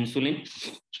insulin,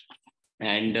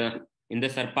 and in the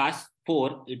SURPASS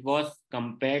 4, it was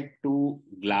compared to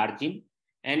glargine,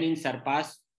 and in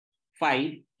SURPASS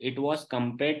 5, it was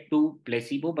compared to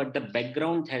placebo, but the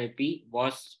background therapy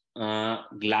was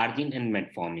glargine and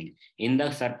metformin. In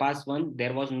the SURPASS 1,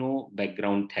 there was no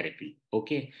background therapy.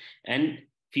 Okay, and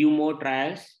few more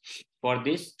trials for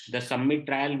this. The SUMMIT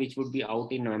trial, which would be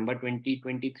out in November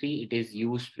 2023, it is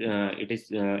used. It is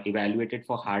evaluated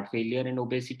for heart failure and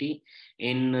obesity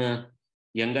in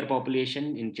younger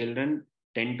population, in children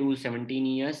 10 to 17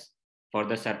 years, for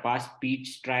the SURPASS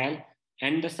PEACH trial,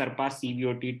 and the SURPASS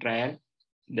CVOT trial,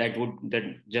 that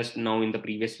just now in the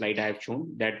previous slide I have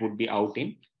shown, that would be out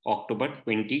in October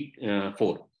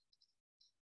 24.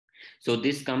 So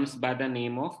this comes by the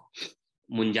name of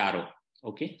Mounjaro.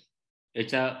 Okay,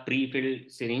 it's a pre-filled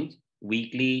syringe.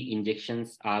 Weekly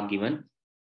injections are given.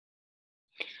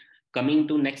 Coming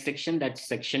to next section, that's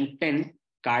section 10,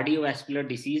 cardiovascular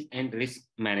disease and risk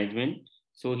management.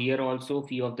 So here also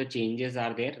few of the changes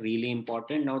are there, really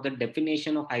important. Now the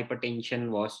definition of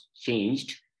hypertension was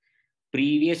changed.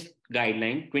 Previous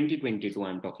guideline, 2022,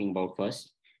 I'm talking about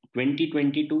first.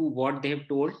 2022, what they have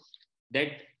told, that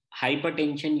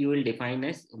hypertension you will define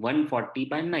as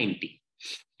 140/90.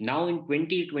 Now in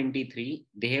 2023,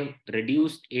 they have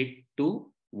reduced it to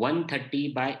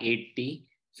 130/80.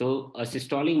 So a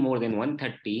systolic more than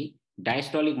 130,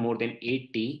 diastolic more than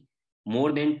 80,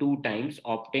 more than 2 times,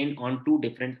 obtained on 2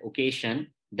 different occasions.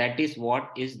 That is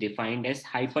what is defined as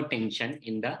hypertension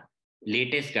in the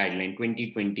latest guideline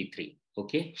 2023.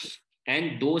 Okay,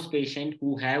 and those patients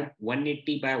who have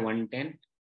 180/110,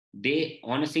 they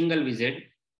on a single visit,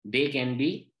 they can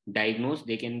be diagnosed.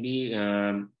 They can be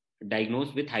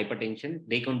diagnosed with hypertension.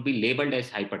 They can be labeled as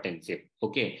hypertensive.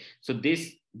 Okay, so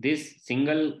this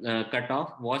single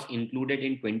cutoff was included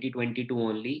in 2022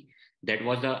 only. That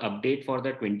was the update for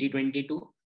the 2022.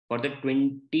 For the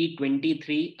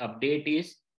 2023 update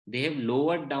is they have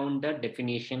lowered down the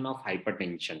definition of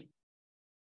hypertension.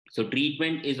 So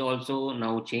treatment is also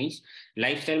now changed.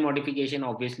 Lifestyle modification,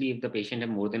 obviously, if the patient have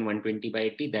more than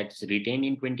 120/80, that's retained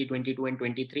in 2022 and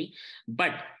 23.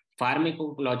 But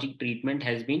pharmacologic treatment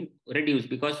has been reduced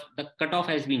because the cutoff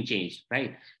has been changed,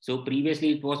 right? So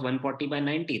previously it was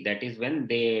 140/90. That is when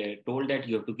they told that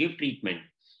you have to give treatment.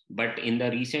 But in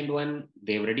the recent one,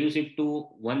 they've reduced it to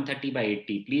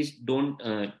 130/80. Please don't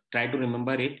try to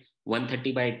remember it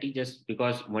 130/80 just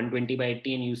because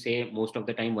 120/80 and you say most of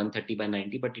the time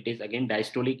 130/90, but it is again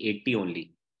diastolic 80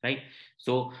 only, right?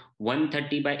 So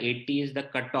 130/80 is the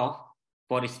cutoff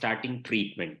for starting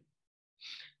treatment.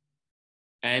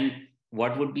 And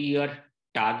what would be your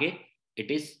target? It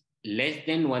is less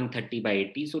than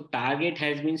 130/80. So target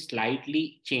has been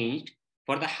slightly changed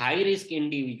for the high risk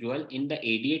individual in the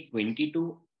ADA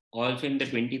 22 Also in the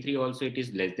 23 also it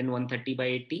is less than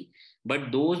 130/80.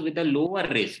 But those with the lower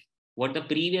risk, what the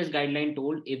previous guideline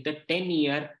told, if the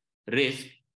 10-year risk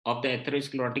of the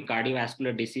atherosclerotic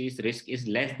cardiovascular disease risk is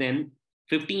less than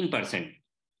 15%,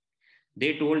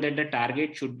 they told that the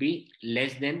target should be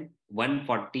less than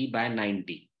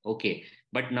 140/90. Okay,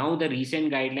 but now the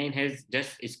recent guideline has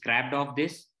just scrapped off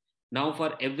this. Now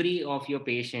for every of your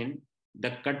patient,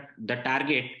 the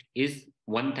target is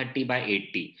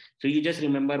 130/80. So you just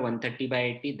remember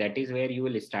 130/80, that is where you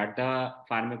will start the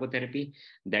pharmacotherapy.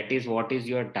 That is what is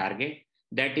your target.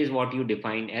 That is what you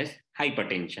define as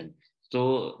hypertension.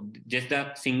 So just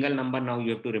a single number now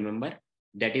you have to remember.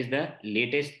 That is the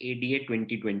latest ADA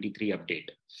 2023 update.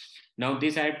 Now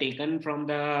this I have taken from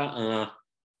the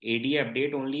ADA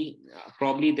update only.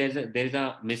 Probably there's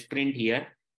a misprint here.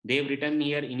 They've written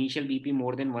here initial BP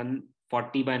more than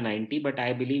 140/90, but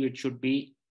I believe it should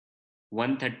be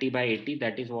 130/80.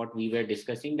 That is what we were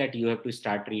discussing, that you have to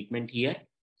start treatment here.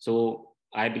 So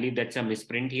I believe that's a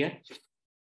misprint here.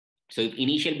 So if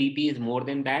initial BP is more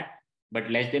than that, but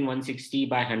less than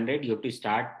 160/100, you have to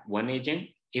start one agent.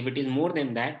 If it is more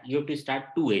than that, you have to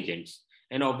start two agents.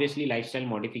 And obviously lifestyle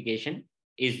modification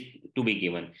is to be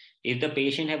given. If the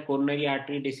patient have coronary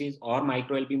artery disease or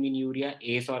microalbuminuria,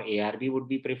 ACE or ARB would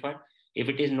be preferred. If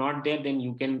it is not there, then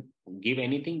you can give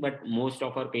anything. But most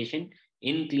of our patient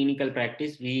in clinical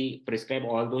practice, we prescribe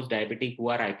all those diabetic who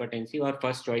are hypertensive. Our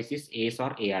first choice is ACE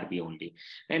or ARB only.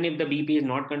 And if the BP is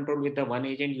not controlled with the one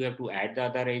agent, you have to add the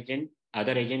other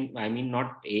agent, I mean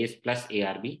not ACE plus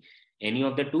ARB, any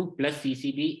of the two plus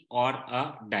CCB or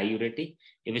a diuretic.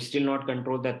 If it's still not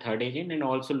controlled, the third agent, and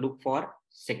also look for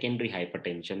secondary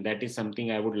hypertension. That is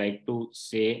something I would like to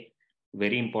say,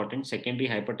 very important. Secondary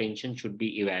hypertension should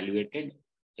be evaluated,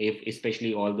 if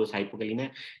especially all those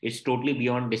hypokalemia. It's totally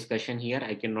beyond discussion here.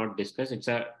 I cannot discuss. It's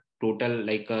a total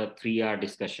like a 3-hour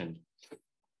discussion.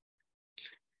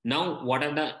 Now, what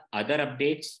are the other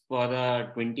updates for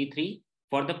the 23?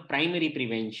 For the primary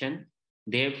prevention,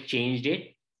 they have changed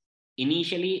it.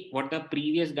 Initially, what the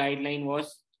previous guideline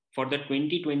was for the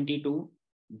 2022,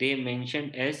 they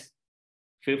mentioned as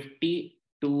 50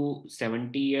 to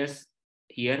 70 years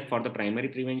here for the primary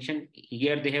prevention.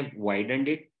 Here they have widened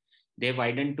it. They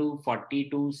widened to 40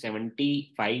 to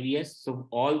 75 years. So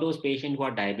all those patients who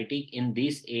are diabetic in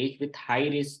this age with high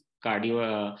risk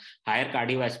higher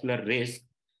cardiovascular risk,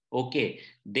 okay,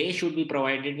 they should be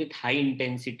provided with high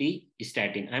intensity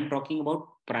statin. I'm talking about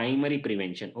primary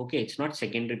prevention. Okay, it's not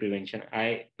secondary prevention.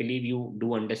 I believe you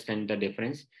do understand the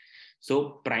difference.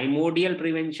 So primordial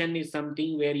prevention is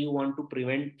something where you want to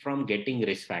prevent from getting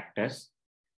risk factors.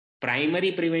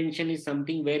 Primary prevention is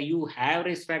something where you have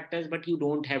risk factors, but you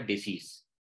don't have disease.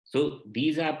 So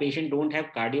these are patients don't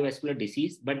have cardiovascular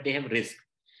disease, but they have risk.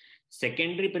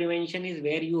 Secondary prevention is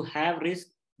where you have risk,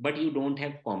 but you don't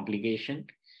have complication.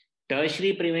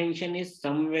 Tertiary prevention is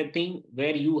something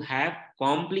where you have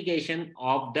complication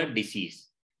of the disease.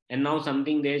 And now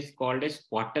something there is called as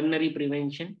quaternary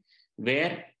prevention,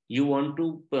 where you want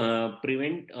to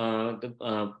prevent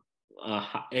the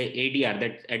ADR,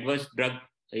 that adverse drug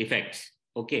effects.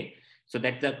 Okay, so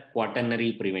that's the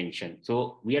quaternary prevention.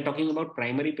 So we are talking about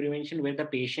primary prevention where the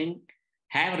patient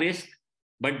have risk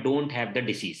but don't have the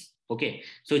disease. Okay,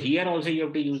 so here also you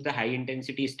have to use the high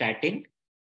intensity statin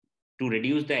to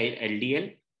reduce the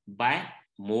LDL by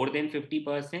more than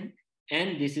 50%.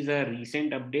 And this is a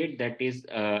recent update that is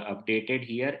updated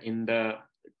here in the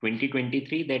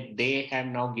 2023, that they have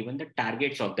now given the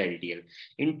targets of the LDL.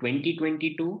 In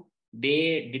 2022,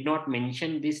 they did not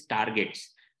mention these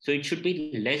targets. So it should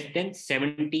be less than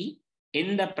 70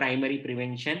 in the primary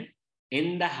prevention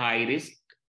in the high risk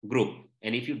group.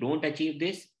 And if you don't achieve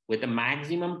this with the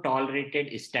maximum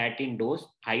tolerated statin dose,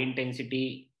 high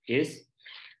intensity is,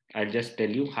 I'll just tell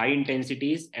you, high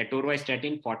intensity is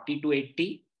atorvastatin 40 to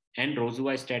 80 and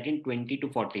rosuvastatin 20 to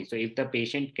 40. So if the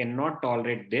patient cannot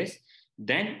tolerate this,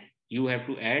 then you have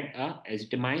to add a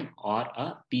ezetimibe or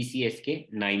a PCSK9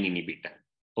 inhibitor.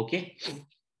 Okay.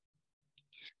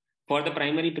 For the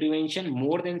primary prevention,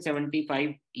 more than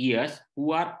 75 years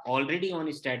who are already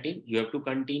on statin, you have to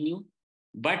continue.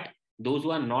 But those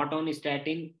who are not on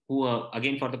statin, who are,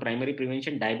 again, for the primary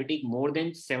prevention, diabetic more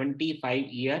than 75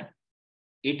 years,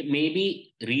 it may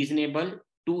be reasonable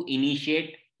to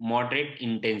initiate moderate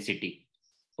intensity.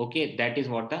 Okay, that is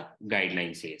what the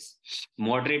guideline says.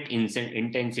 Moderate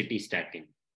intensity statin.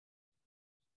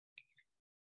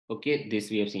 Okay, this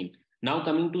we have seen. Now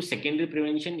coming to secondary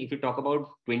prevention, if you talk about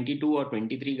 22 or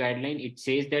 23 guideline, it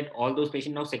says that all those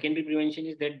patients, now secondary prevention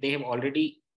is that they have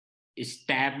already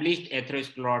established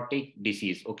atherosclerotic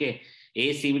disease. Okay,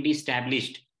 ACVD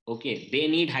established. Okay, they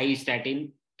need high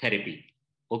statin therapy.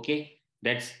 Okay,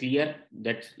 that's clear.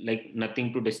 That's like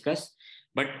nothing to discuss.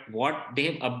 But what they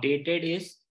have updated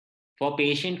is for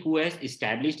patient who has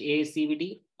established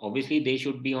ASCVD, obviously they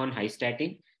should be on high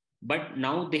statin. But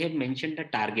now they have mentioned a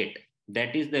target.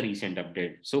 That is the recent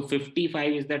update. So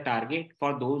 55 is the target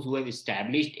for those who have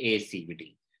established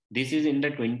ASCVD. This is in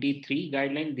the 23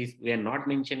 guideline. This were not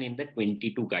mentioned in the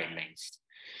 22 guidelines.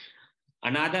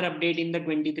 Another update in the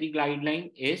 23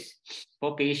 guideline is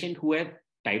for patients who have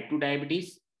type 2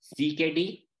 diabetes,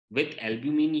 CKD with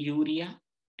albuminuria,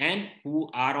 and who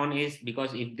are on ACE,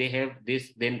 because if they have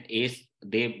this, then ACE,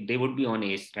 they would be on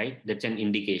ACE, right? That's an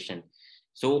indication.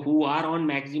 So who are on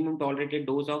maximum tolerated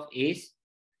dose of ACE,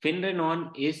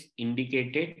 Finrenon is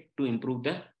indicated to improve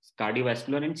the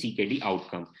cardiovascular and CKD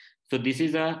outcome. So this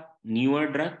is a newer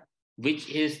drug, which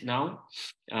is now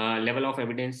level of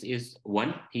evidence is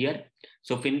 1 here.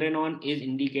 So Finrenon is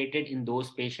indicated in those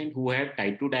patients who have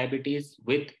type 2 diabetes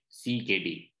with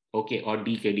CKD, okay, or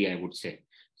DKD, I would say.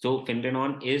 So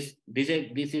Finrenon is this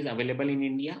is available in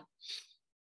India.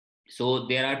 So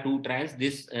there are 2 trials.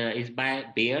 This is by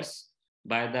Bayers,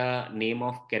 by the name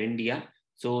of Carindia.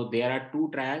 So there are 2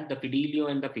 trials, the Fidelio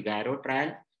and the Figaro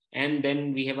trial. And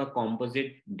then we have a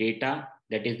composite data,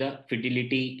 that is the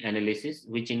fidelity analysis,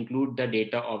 which include the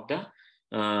data of the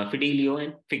Fidelio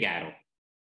and Figaro.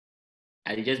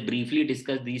 I'll just briefly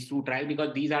discuss these 2 trials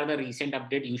because these are the recent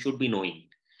update you should be knowing.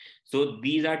 So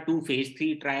these are 2 phase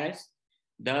 3 trials.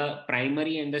 The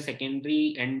primary and the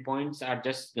secondary endpoints are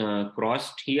just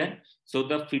crossed here. So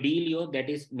the Fidelio,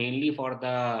 that is mainly for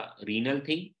the renal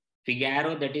thing.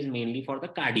 Figaro, that is mainly for the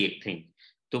cardiac thing.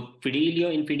 So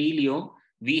in Fidelio,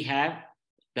 we have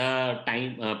the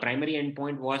primary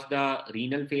endpoint was the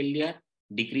renal failure,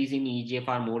 decrease in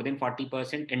eGFR more than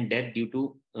 40%, and death due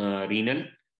to renal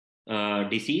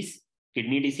disease,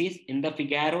 kidney disease. In the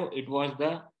Figaro, it was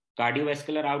the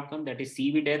cardiovascular outcome, that is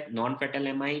CV death,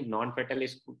 non-fatal MI, non-fatal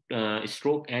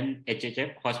stroke, and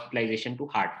HHF, hospitalization to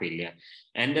heart failure.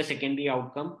 And the secondary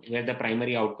outcome were the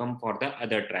primary outcome for the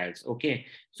other trials. Okay,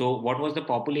 so what was the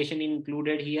population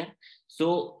included here?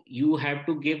 So you have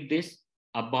to give this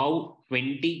about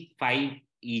 25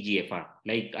 eGFR.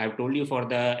 Like I've told you, for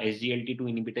the SGLT2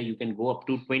 inhibitor, you can go up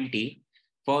to 20.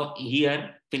 For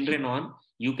here, Finrenon,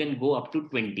 you can go up to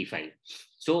 25.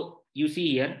 So you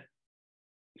see here,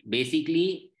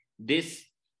 basically this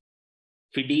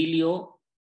Fidelio,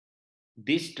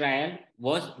 this trial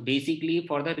was basically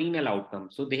for the renal outcome.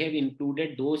 So they have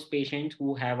included those patients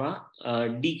who have a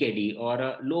DKD or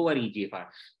a lower eGFR.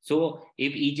 So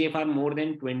if eGFR more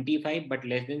than 25 but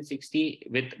less than 60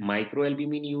 with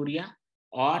microalbuminuria,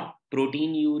 or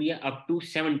proteinuria up to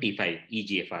 75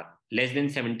 eGFR, less than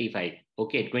 75,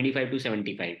 okay, 25 to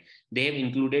 75, they have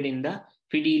included in the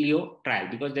Fidelio trial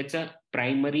because that's a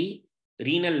primary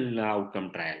renal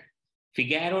outcome trial.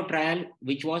 Figaro trial,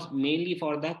 which was mainly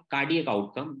for the cardiac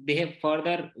outcome, they have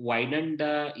further widened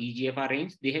the eGFR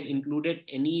range. They have included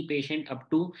any patient up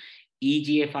to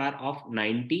eGFR of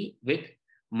 90 with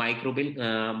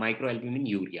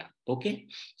microalbuminuria. Okay,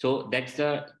 so that's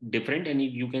the different, and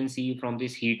you can see from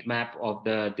this heat map of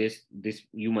the this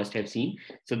you must have seen.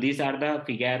 So these are the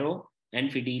Figaro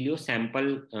and Fidelio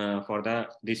sample for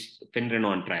this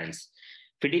Finrenon trials.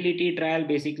 Fidelity trial,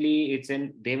 basically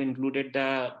they've included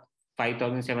the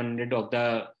 5,700 of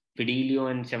the Fidelio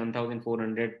and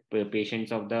 7,400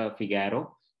 patients of the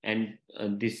Figaro, and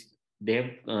they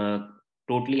have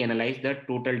totally analyzed the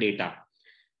total data.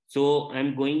 So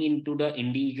I'm going into the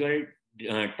individual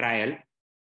trial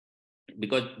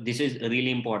because this is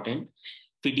really important.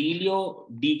 Fidelio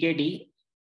DKD,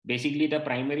 basically the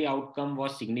primary outcome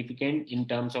was significant in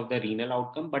terms of the renal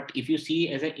outcome, but if you see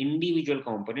as an individual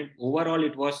component, overall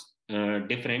it was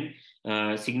different,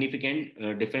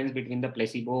 significant difference between the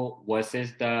placebo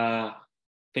versus the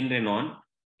Finrenon.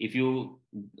 If you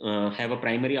have a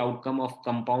primary outcome of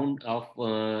compound of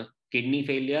kidney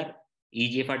failure,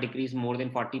 eGFR decrease more than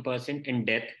 40% and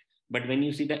death, but when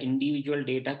you see the individual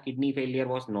data, kidney failure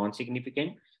was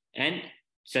non-significant and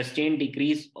sustained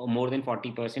decrease of more than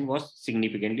 40% was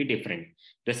significantly different.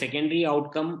 The secondary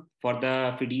outcome for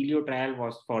the Fidelio trial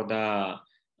was for the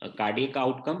cardiac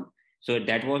outcome. So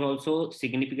that was also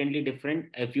significantly different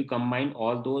if you combine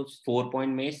all those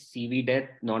 4-point MACE, CV death,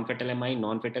 non-fatal MI,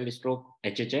 non-fatal stroke,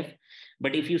 HHF.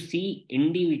 But if you see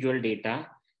individual data,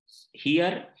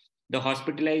 here the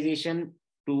hospitalization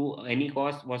to any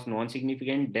cause was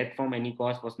non-significant, death from any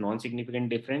cause was non-significant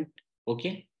different.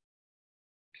 Okay.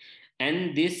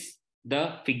 And the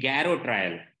Figaro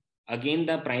trial, again,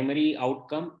 the primary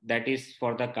outcome, that is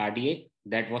for the cardiac,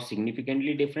 that was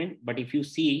significantly different. But if you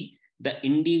see the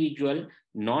individual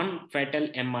non-fatal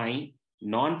MI,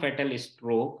 non-fatal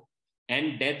stroke,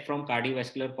 and death from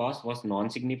cardiovascular cause was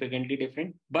non-significantly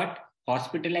different, but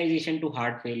hospitalization to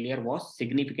heart failure was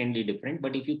significantly different.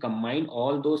 But if you combine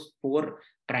all those four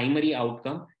primary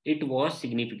outcomes, it was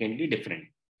significantly different.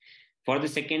 For the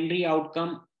secondary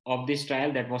outcome of this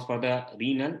trial, that was for the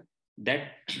renal, that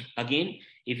again,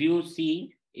 if you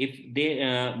see, if they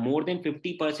more than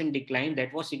 50% decline,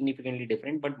 that was significantly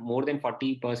different, but more than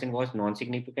 40% was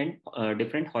non-significant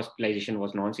different. Hospitalization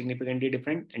was non-significantly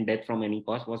different, and death from any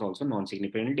cause was also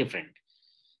non-significantly different.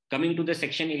 Coming to the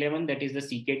section 11, that is the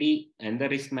CKD and the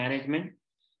risk management.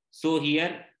 So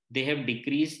here they have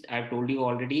decreased. I've told you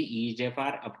already,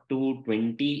 EGFR up to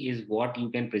 20 is what you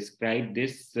can prescribe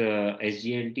this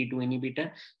SGLT2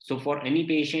 inhibitor. So for any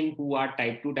patient who are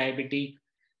type 2 diabetic,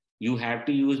 you have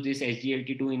to use this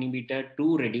SGLT2 inhibitor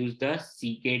to reduce the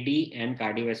CKD and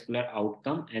cardiovascular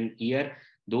outcome. And here,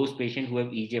 those patients who have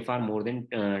EGFR more than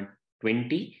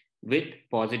 20 with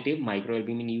positive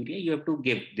microalbuminuria, you have to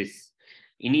give this.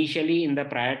 Initially, in the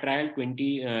prior trial,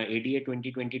 ADA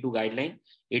 2022 guideline,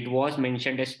 it was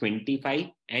mentioned as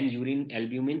 25 and urine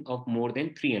albumin of more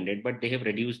than 300, but they have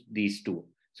reduced these two.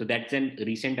 So that's a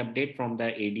recent update from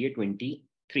the ADA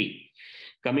 23.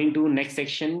 Coming to next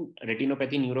section,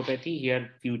 retinopathy, neuropathy, here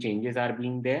few changes are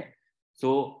being there.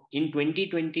 So in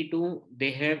 2022, they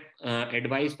have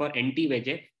advised for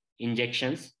anti-VEGF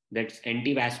injections, that's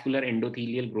anti-vascular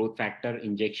endothelial growth factor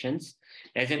injections,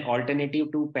 as an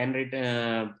alternative to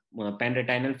panretinal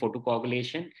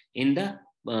photocoagulation in the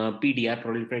PDR,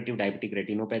 proliferative diabetic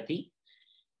retinopathy.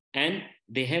 And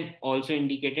they have also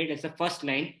indicated as a first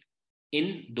line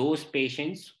in those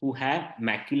patients who have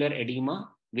macular edema,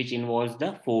 which involves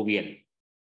the foveal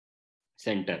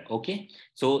center. Okay,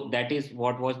 so that is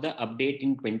what was the update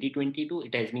in 2022.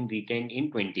 It has been retained in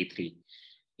 23.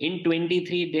 In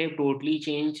 23, they've totally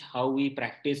changed how we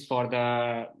practice for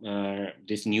the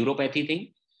this neuropathy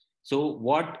thing. So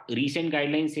what recent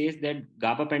guidelines says that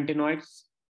gabapentinoids,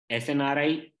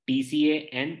 SNRI, TCA,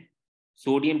 and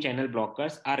sodium channel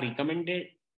blockers are recommended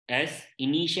as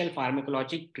initial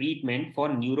pharmacologic treatment for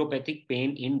neuropathic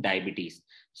pain in diabetes.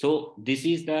 So this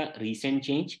is the recent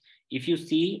change. If you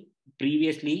see,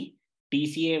 previously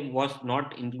TCA was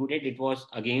not included, it was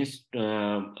against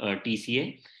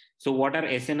TCA. So what are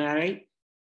SNRI?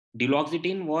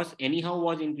 Duloxetine was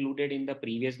included in the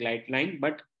previous guideline,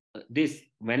 but this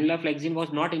venlafaxine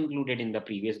was not included in the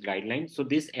previous guideline. So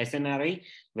this SNRI,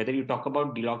 whether you talk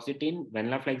about duloxetine,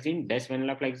 venlafaxine,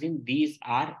 desvenlafaxine, these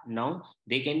are now,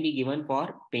 they can be given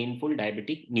for painful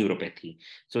diabetic neuropathy.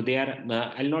 So they are,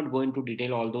 I'll not go into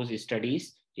detail all those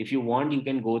studies. If you want, you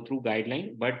can go through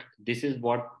guideline, but this is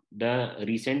what the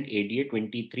recent ADA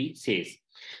 23 says.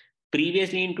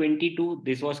 Previously in 22,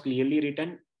 this was clearly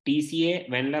written: TCA,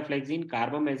 venlafaxine,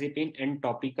 carbamazepine, and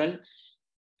topical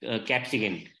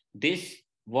capsaicin. This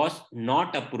was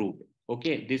not approved.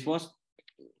 Okay, this was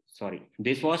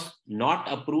not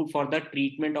approved for the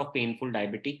treatment of painful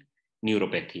diabetic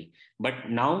neuropathy. But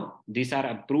now these are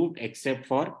approved except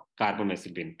for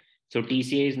carbamazepine. So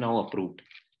TCA is now approved.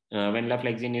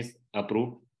 Venlafaxine is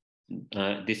approved.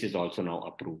 This is also now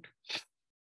approved.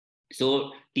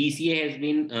 So TCA has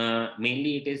been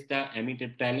mainly, it is the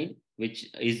amitriptyline which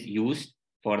is used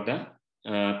for the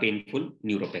painful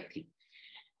neuropathy.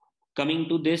 Coming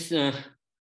to this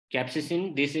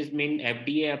capsaicin, this has been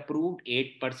FDA approved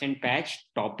 8% patch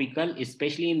topical,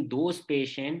 especially in those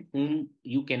patients whom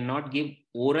you cannot give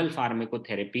oral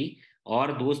pharmacotherapy,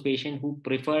 or those patients who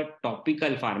prefer topical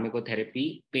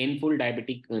pharmacotherapy, painful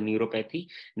diabetic neuropathy.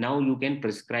 Now you can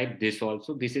prescribe this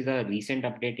also. This is a recent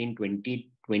update in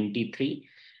 2023.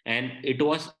 And it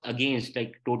was against,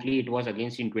 like totally it was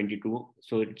against in 22.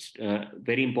 So it's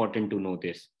very important to know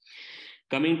this.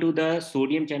 Coming to the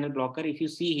sodium channel blocker, if you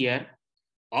see here,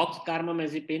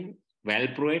 oxcarbamazepine,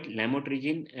 valproate,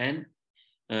 lamotrigine, and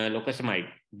locasamide.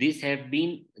 This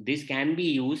can be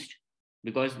used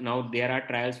because now there are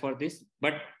trials for this,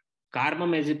 but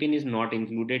carbamazepine is not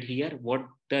included here. What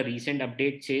the recent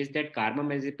update says that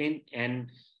carbamazepine and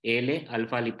ALA,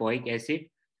 alpha lipoic acid,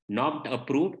 not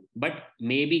approved, but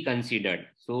may be considered.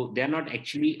 So they are not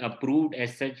actually approved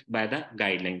as such by the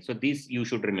guidelines. So this you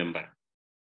should remember.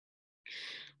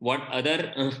 What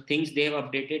other things they have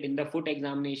updated in the foot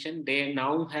examination? They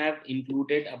now have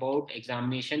included about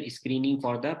examination screening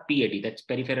for the PAD, that's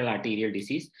peripheral arterial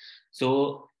disease.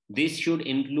 So this should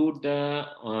include the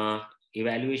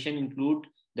evaluation, include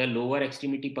the lower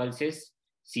extremity pulses,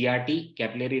 CRT,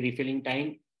 capillary refilling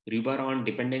time, Ruberon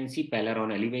dependency,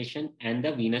 palaron elevation, and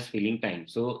the venous filling time.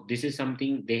 So this is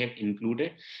something they have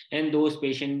included. And those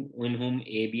patients in whom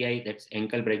ABI, that's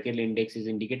ankle brachial index, is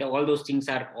indicated, all those things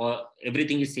are,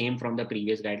 everything is same from the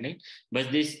previous guideline.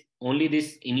 But this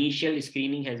initial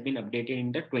screening has been updated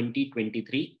in the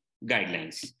 2023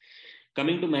 guidelines.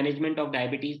 Coming to management of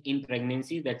diabetes in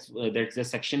pregnancy, that's the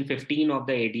section 15 of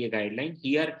the ADA guideline.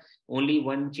 Here, only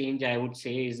one change I would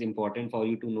say is important for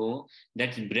you to know,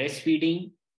 that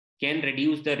breastfeeding can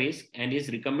reduce the risk and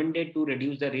is recommended to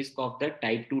reduce the risk of the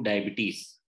type 2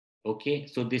 diabetes. Okay,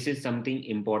 so this is something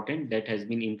important that has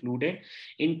been included.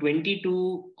 In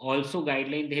 22 also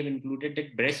guideline, they have included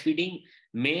that breastfeeding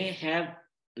may have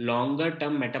longer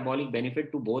term metabolic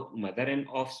benefit to both mother and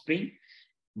offspring,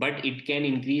 but it can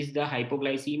increase the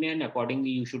hypoglycemia, and accordingly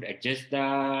you should adjust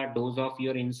the dose of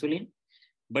your insulin.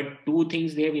 But two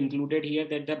things they have included here,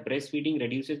 that the breastfeeding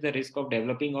reduces the risk of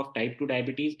developing of type 2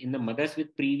 diabetes in the mothers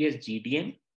with previous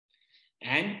GDM,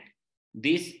 and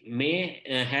this may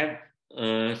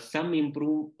have some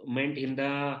improvement in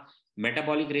the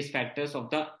metabolic risk factors of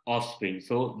the offspring.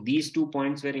 So these 2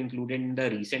 points were included in the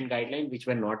recent guideline, which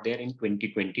were not there in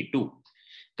 2022.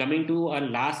 Coming to our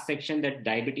last section, that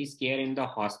diabetes care in the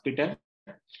hospital.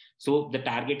 So the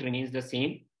target remains the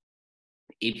same.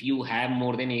 If you have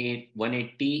more than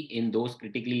 180 in those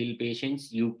critically ill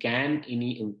patients, you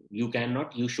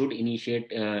should initiate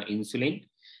insulin,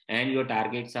 and your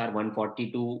targets are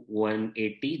 140 to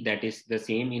 180. That is the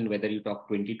same in whether you talk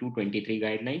 22, 23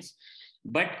 guidelines.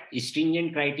 But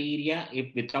stringent criteria, if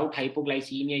without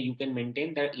hypoglycemia you can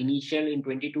maintain, the initial in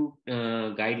 22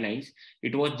 guidelines,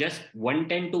 it was just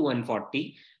 110 to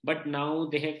 140, but now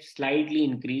they have slightly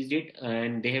increased it,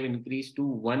 and they have increased to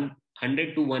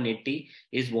 100 to 180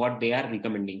 is what they are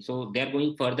recommending. So they are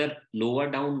going further lower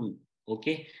down.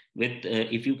 Okay, with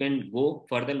if you can go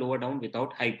further lower down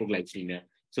without hypoglycemia.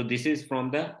 So this is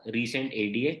from the recent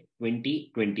ADA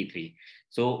 2023.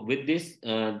 So with this,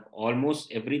 almost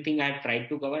everything I've tried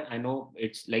to cover. I know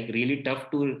it's like really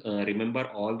tough to remember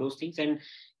all those things, and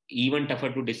even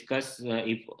tougher to discuss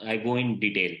if I go in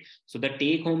detail. So the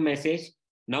take home message,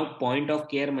 now point of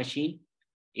care machine,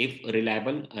 if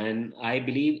reliable, and I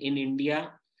believe in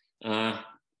India,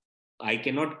 I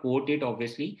cannot quote it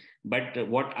obviously, but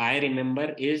what I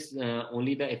remember is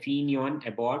only the Athenion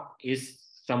Abbott is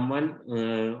someone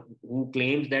who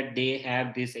claims that they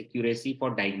have this accuracy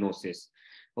for diagnosis.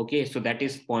 Okay, so that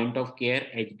is point of care.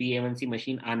 HbA1c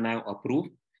machine are now approved.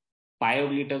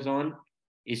 Pioglitazone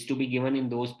is to be given in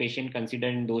those patients,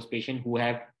 considered in those patients who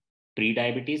have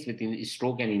pre-diabetes with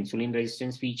stroke and insulin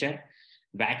resistance feature.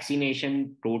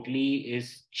 Vaccination totally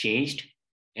is changed.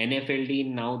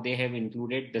 NFLD now they have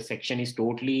included, the section is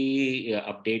totally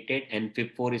updated, and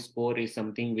FIB4 score is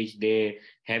something which they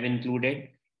have included.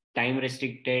 Time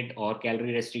restricted or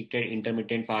calorie restricted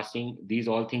intermittent fasting, these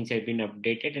all things have been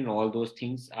updated, and all those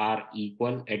things are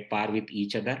equal at par with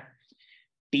each other.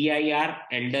 TIR,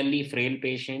 elderly frail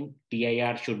patient,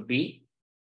 TIR should be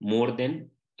more than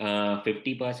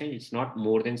 50%. It's not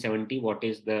more than 70. What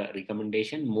is the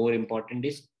recommendation? More important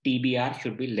is TBR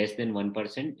should be less than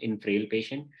 1% in frail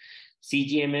patient.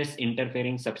 CGMS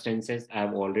interfering substances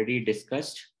I've already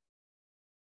discussed.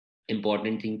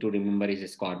 Important thing to remember is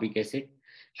ascorbic acid.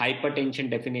 Hypertension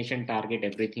definition target,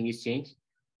 everything is changed.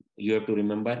 You have to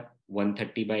remember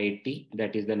 130/80.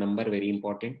 That is the number, very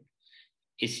important.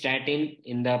 Statin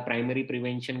in the primary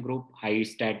prevention group, high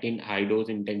statin, high dose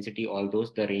intensity, all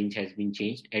those, the range has been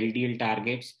changed. LDL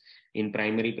targets in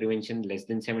primary prevention less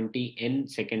than 70, in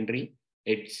secondary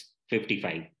it's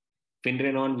 55.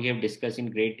 Finrenon we have discussed in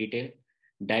great detail.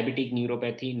 Diabetic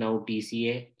neuropathy, now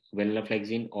TCA,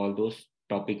 venlafaxine, all those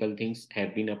topical things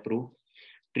have been approved.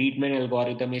 Treatment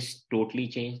algorithm is totally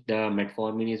changed. The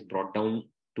metformin is brought down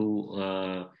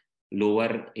to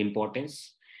lower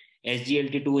importance.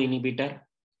 SGLT2 inhibitor,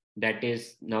 that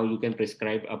is now you can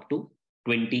prescribe up to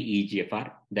 20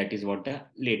 eGFR. That is what the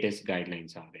latest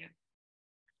guidelines are there.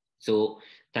 So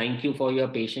thank you for your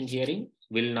patient hearing.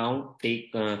 We'll now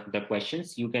take the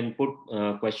questions. You can put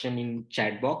question in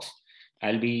chat box.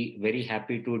 I'll be very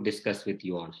happy to discuss with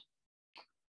you all.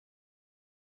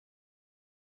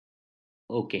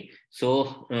 Okay,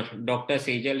 so Dr.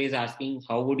 Sejal is asking,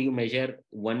 how would you measure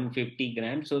 150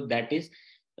 grams? So that is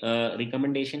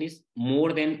recommendation is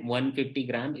more than 150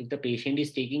 grams. If the patient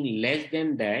is taking less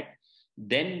than that,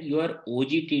 then your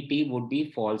OGTT would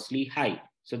be falsely high.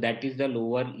 So that is the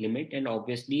lower limit, and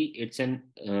obviously it's an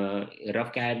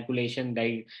rough calculation.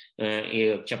 Like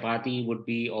a chapati would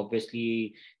be,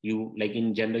 obviously you, like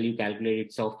in general you calculate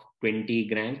it's of 20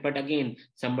 grams, but again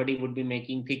somebody would be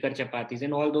making thicker chapatis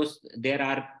and all those, there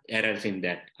are errors in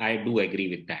that. I do agree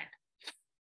with that.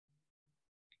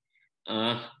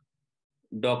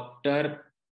 Dr.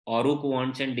 Oruk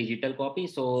wants a digital copy.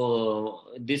 So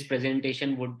this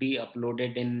presentation would be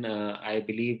uploaded in, I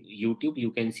believe, YouTube.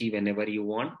 You can see whenever you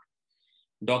want.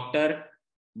 Dr.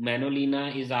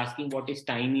 Manolina is asking what is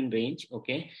time in range.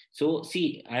 Okay. So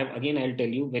see, I'll tell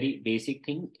you very basic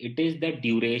thing. It is the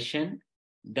duration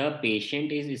the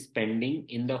patient is spending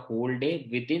in the whole day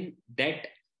within that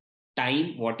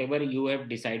time, whatever you have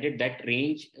decided, that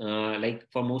range, like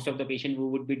for most of the patient we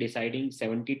would be deciding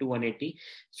 70 to 180.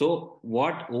 So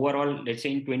what overall, let's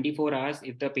say in 24 hours,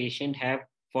 if the patient have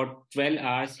for 12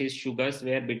 hours his sugars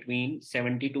were between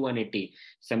 70 to 180,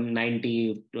 some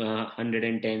 90,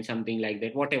 110, something like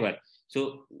that, whatever.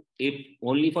 So if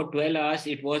only for 12 hours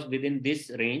it was within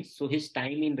this range, so his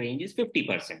time in range is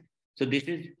 50%. So this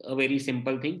is a very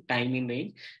simple thing, time in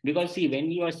range. Because see, when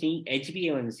you are seeing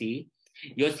HbA1c,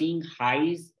 you're seeing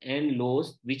highs and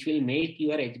lows, which will make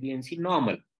your HbA1c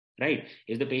normal, right?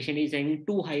 If the patient is having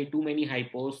too high, too many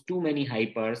hypos, too many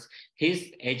hypers,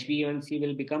 his HbA1c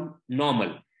will become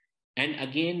normal. And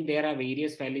again, there are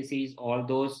various fallacies, all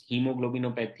those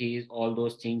hemoglobinopathies, all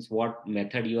those things, what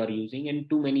method you are using, and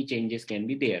too many changes can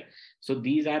be there. So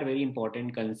these are very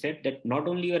important concept, that not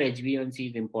only your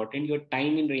HbA1c is important, your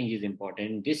time in range is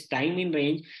important. This time in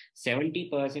range,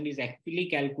 70% is actually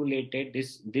calculated.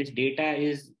 This data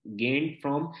is gained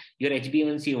from your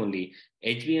HbA1c only.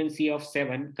 HbA1c of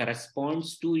 7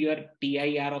 corresponds to your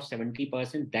TIR of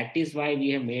 70%. That is why we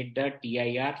have made the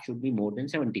TIR should be more than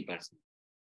 70%.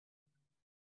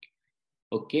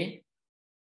 Okay.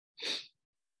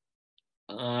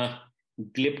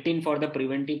 Gliptin for the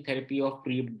preventive therapy of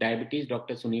pre-diabetes,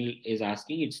 Dr. Sunil is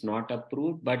asking. It's not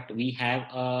approved, but we have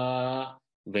a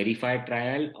verified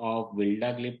trial of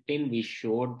vildagliptin. We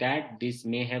showed that this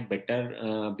may have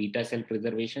better beta cell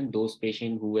preservation. Those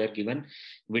patients who were given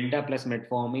vilda plus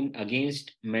metformin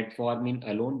against metformin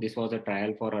alone, this was a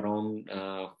trial for around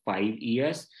 5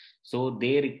 years. So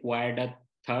they required a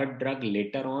third drug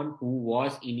later on, who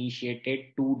was initiated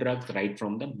 2 drugs right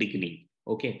from the beginning.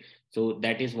 Okay, so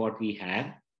that is what we have.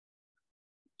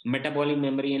 Metabolic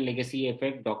memory and legacy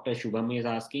effect, Dr. Shubham is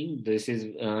asking. This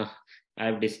is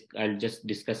I'll just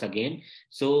discuss again.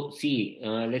 So see,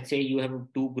 let's say you have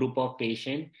 2 group of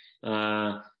patient.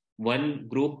 One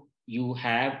group you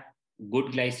have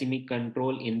good glycemic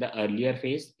control in the earlier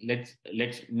phase. Let's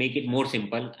make it more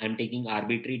simple. I'm taking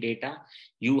arbitrary data.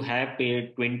 You have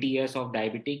 20 years of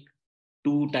diabetic,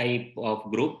 2 type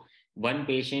of group. One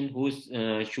patient whose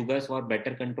sugars were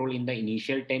better controlled in the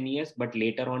initial 10 years, but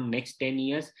later on next 10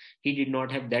 years he did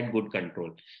not have that good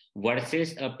control,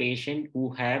 versus a patient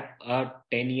who have a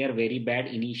 10-year very bad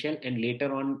initial, and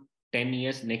later on 10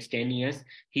 years, next 10 years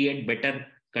he had better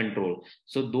control.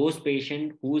 So those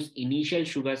patients whose initial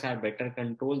sugars are better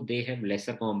controlled, they have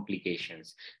lesser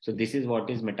complications. So this is what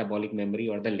is metabolic memory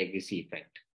or the legacy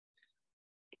effect.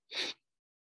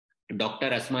 Dr.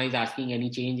 Asma is asking, any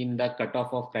change in the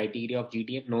cutoff of criteria of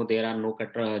GTM? No, there are no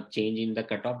change in the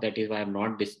cutoff. That is why I have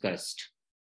not discussed.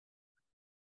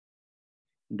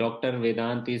 Dr.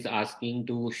 Vedant is asking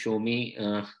to show me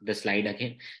the slide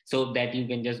again, so that you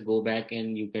can just go back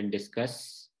and you can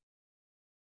discuss.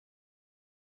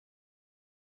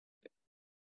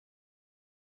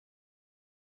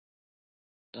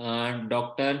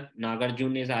 Dr.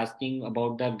 Nagarjun is asking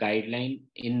about the guideline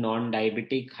in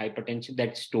non-diabetic hypertension.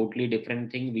 That's totally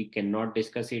different thing. We cannot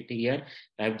discuss it here.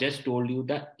 I've just told you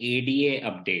the ADA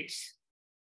updates.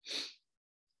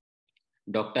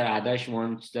 Dr. Adarsh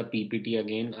wants the PPT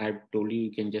again. I've told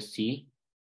you can just see.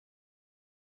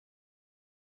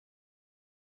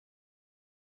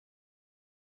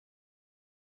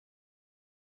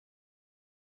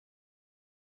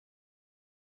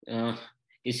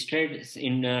 Stress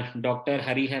in Dr.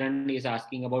 Hariharan is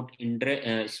asking about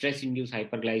stress-induced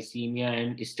hyperglycemia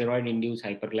and steroid-induced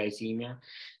hyperglycemia.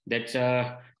 That's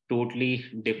a totally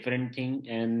different thing,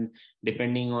 and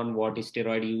depending on what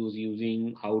steroid you use,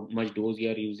 using how much dose you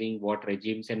are using, what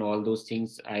regimes, and all those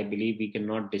things, I believe we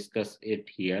cannot discuss it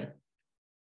here.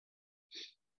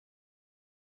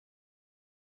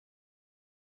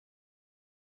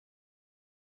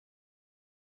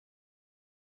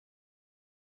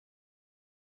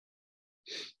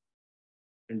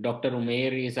 Dr.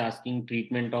 Umair is asking,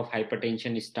 treatment of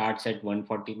hypertension starts at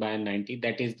 140 by 90.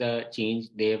 That is the change.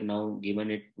 They have now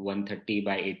given it 130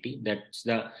 by 80. That's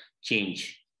the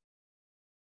change.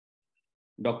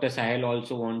 Dr. Sahel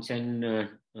also wants an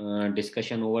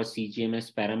discussion over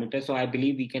CGMS parameters. So I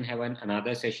believe we can have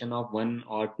another session of 1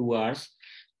 or 2 hours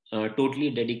totally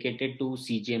dedicated to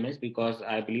CGMS, because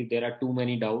I believe there are too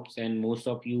many doubts and most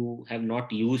of you have not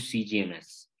used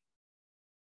CGMS.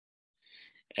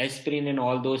 Aspirin and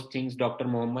all those things, Dr.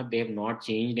 Mohammed, they have not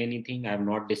changed anything. I have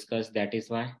not discussed. That is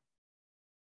why.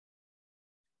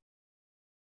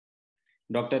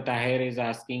 Dr. Tahir is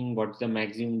asking what's the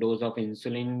maximum dose of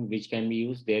insulin which can be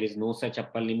used. There is no such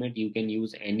upper limit. You can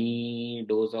use any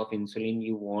dose of insulin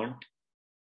you want.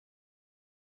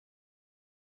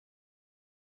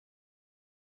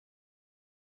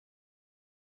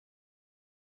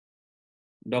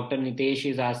 Dr. Nitesh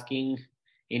is asking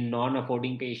in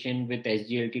non-affording patient with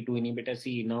SGLT2 inhibitor.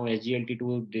 See, now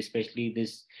SGLT2, especially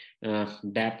this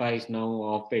DAPA is now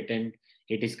off patent.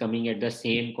 It is coming at the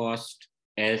same cost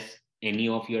as any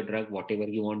of your drug, whatever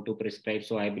you want to prescribe.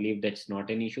 So I believe that's not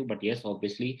an issue. But yes,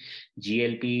 obviously,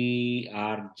 GLP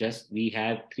are just, we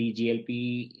have 3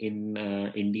 GLP in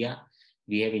India.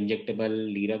 We have injectable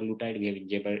liraglutide, we have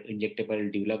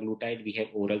injectable dulaglutide, we have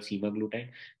oral semaglutide.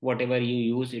 Whatever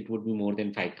you use, it would be more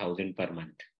than 5,000 per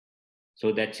month.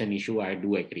 So that's an issue. I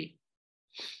do agree.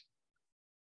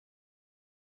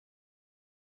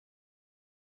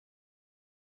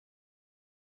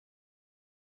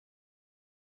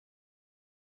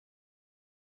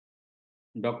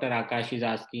 Dr. Akash is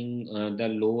asking the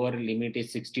lower limit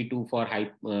is 62 for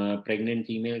pregnant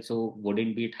female. So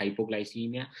wouldn't be it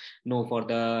hypoglycemia? No, for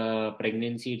the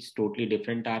pregnancy, it's totally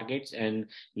different targets. And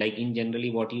like in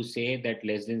generally what you say that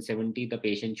less than 70, the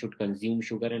patient should consume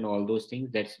sugar and all those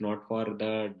things. That's not for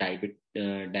the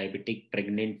diabetic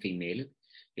pregnant female.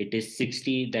 It is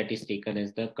 60 that is taken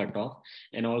as the cutoff.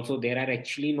 And also there are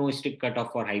actually no strict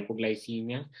cutoff for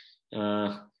hypoglycemia.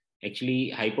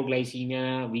 Actually,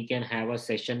 hypoglycemia, we can have a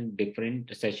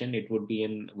different session. It would be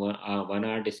in 1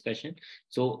 hour discussion.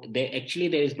 So there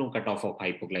is no cutoff of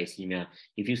hypoglycemia.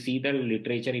 If you see the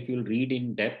literature, if you read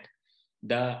in depth,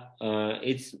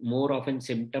 it's more often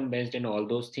symptom based and all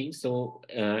those things. So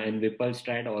and Whipple's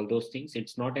tried all those things.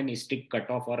 It's not an strict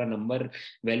cutoff or a number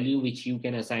value which you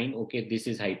can assign. Okay, this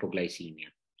is hypoglycemia.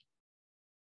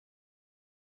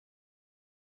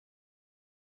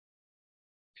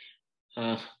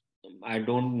 I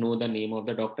don't know the name of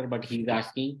the doctor, but he's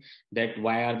asking that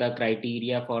why are the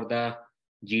criteria for the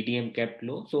GDM kept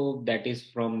low? So that is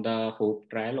from the HOPE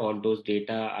trial. All those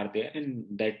data are there, and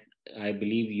that I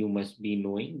believe you must be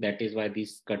knowing. That is why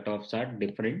these cutoffs are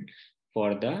different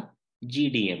for the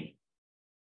GDM.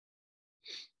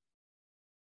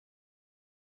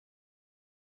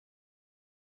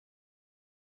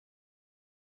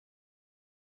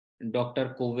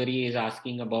 Dr. Koveri is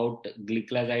asking about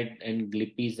gliclazide and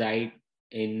glipizide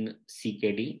in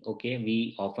CKD. Okay,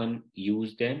 we often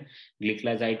use them.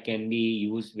 Gliclazide can be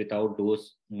used without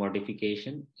dose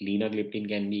modification. Linagliptin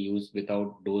can be used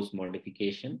without dose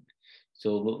modification.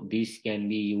 So these can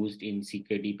be used in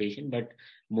CKD patient, but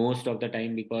most of the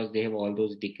time because they have all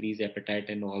those decreased appetite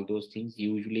and all those things,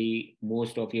 usually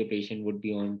most of your patient would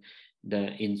be on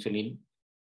the insulin.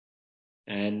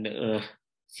 And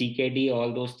CKD,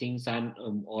 all those things and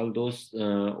all those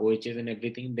OHs and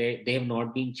everything, they have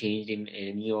not been changed in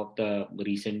any of the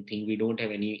recent thing. We don't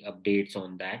have any updates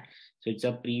on that. So it's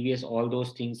a previous, all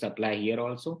those things apply here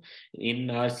also. In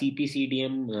our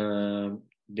CPCDM,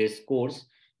 this course,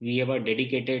 we have a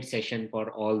dedicated session for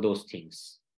all those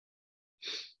things.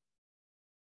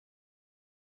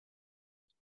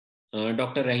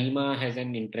 Dr. Rahima has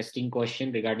an interesting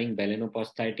question regarding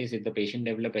balanoposthitis. If the patient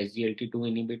develop SGLT2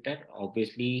 inhibitor,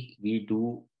 obviously we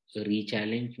do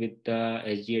re-challenge with the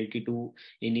SGLT2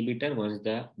 inhibitor once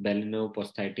the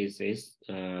balanoposthitis is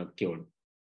cured.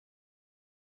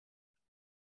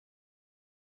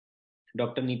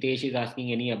 Dr. Nitesh is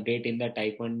asking any update in the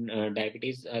type 1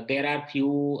 diabetes. There are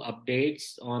few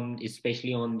updates on,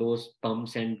 especially on those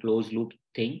pumps and closed loop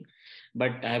thing,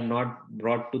 but I have not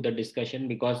brought to the discussion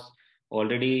because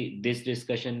already this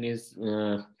discussion is,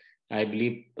 I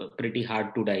believe, pretty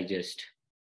hard to digest.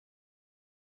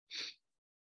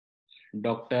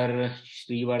 Dr.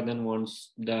 Srivardhan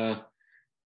wants the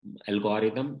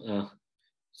algorithm.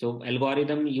 So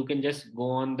algorithm, you can just go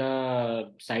on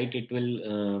the site.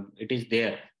 It is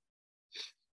there.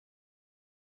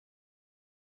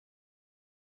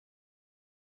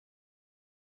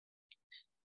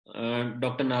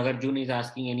 Dr. Nagarjun is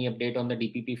asking any update on the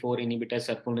DPP4 inhibitor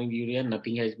sulfonylurea.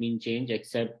 Nothing has been changed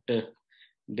except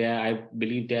I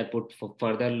believe they are put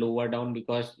further lower down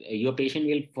because your patient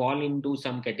will fall into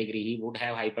some category. He would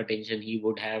have hypertension, he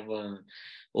would have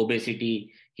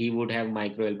obesity, he would have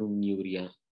microalbuminuria.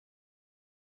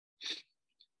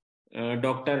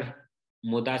 Dr.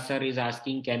 Mudassar is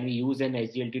asking, can we use an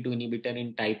SGLT2 inhibitor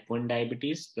in type 1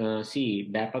 diabetes? See,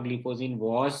 dapagliflozin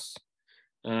was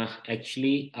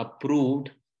actually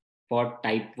approved for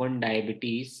type 1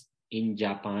 diabetes in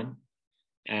Japan,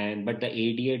 but the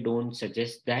ADA don't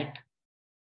suggest that.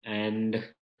 and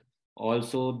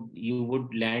also you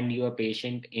would land your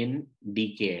patient in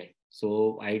DKA.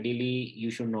 So ideally, you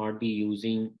should not be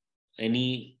using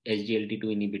any SGLT2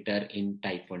 inhibitor in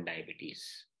type 1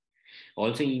 diabetes.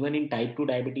 Also, even in type 2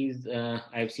 diabetes,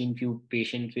 I've seen few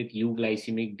patients with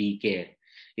euglycemic decay,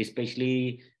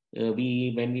 especially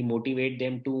when we motivate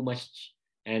them too much,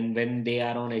 and when they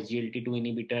are on SGLT2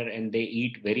 inhibitor and they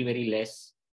eat very, very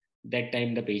less, that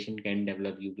time the patient can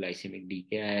develop euglycemic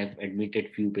decay. I have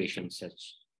admitted few patients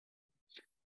such.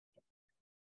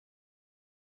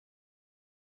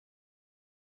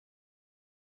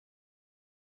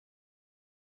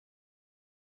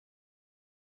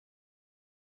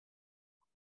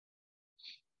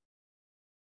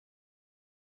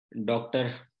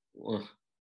 Dr.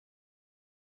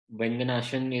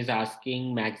 Venganashan is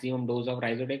asking maximum dose of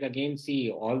Rhizodec. Again, see,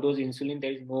 all those insulin,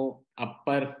 there is no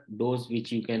upper dose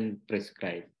which you can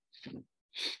prescribe.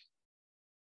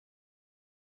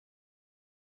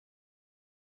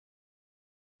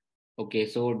 Okay,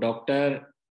 so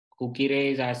Dr.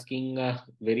 Hukire is asking a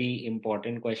very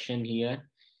important question here.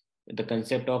 The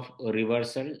concept of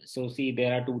reversal. So see,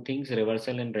 there are two things,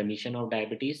 reversal and remission of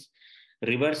diabetes.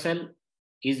 Reversal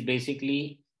is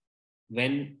basically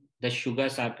when the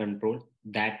sugars are controlled,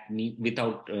 that means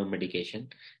without medication.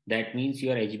 That means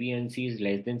your HbA1c is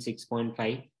less than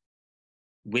 6.5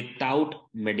 without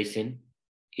medicine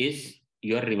is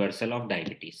your reversal of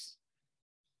diabetes.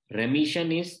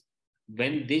 Remission is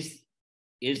when this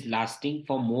is lasting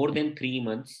for more than 3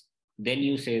 months, then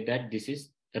you say that this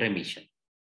is remission.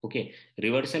 Okay,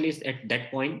 reversal is at that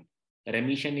point,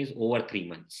 remission is over 3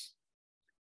 months.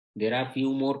 There are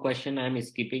few more questions I'm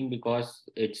skipping because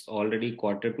it's already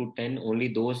 9:45. Only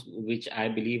those which I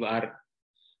believe are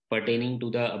pertaining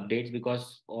to the updates,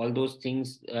 because all those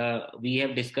things we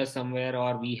have discussed somewhere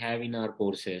or we have in our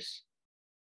courses.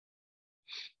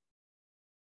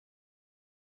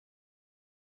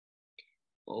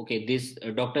 Okay, this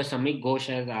Dr. Samik Ghosh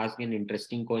has asked an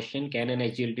interesting question. Can an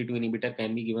SGLT2 inhibitor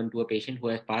can be given to a patient who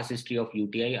has past history of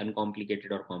UTI,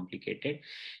 uncomplicated or complicated?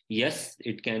 Yes,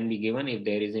 it can be given if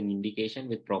there is an indication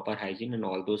with proper hygiene and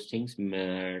all those things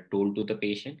told to the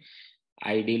patient.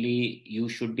 Ideally, you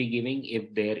should be giving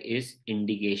if there is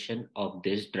indication of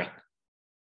this drug.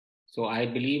 So I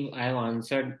believe I have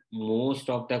answered most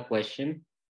of the question.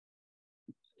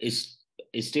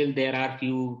 Still there are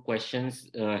few questions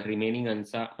remaining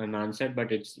unanswered,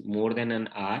 but it's more than an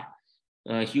hour.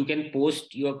 You can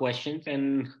post your questions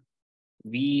and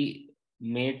we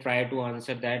may try to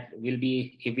answer that. Will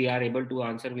be, if we are able to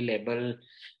answer,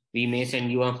 we may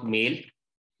send you a mail,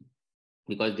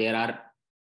 because there are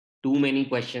too many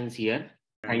questions here.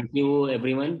 Thank you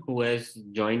everyone who has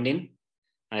joined in.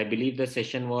 I believe the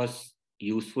session was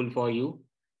useful for you.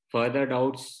 Further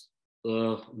doubts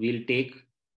we'll take.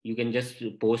 You can just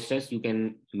post us, you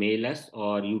can mail us,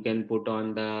 or you can put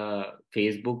on the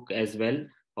Facebook as well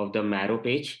of the Marrow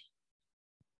page.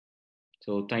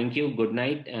 So thank you, good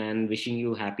night, and wishing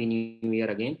you Happy New Year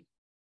again.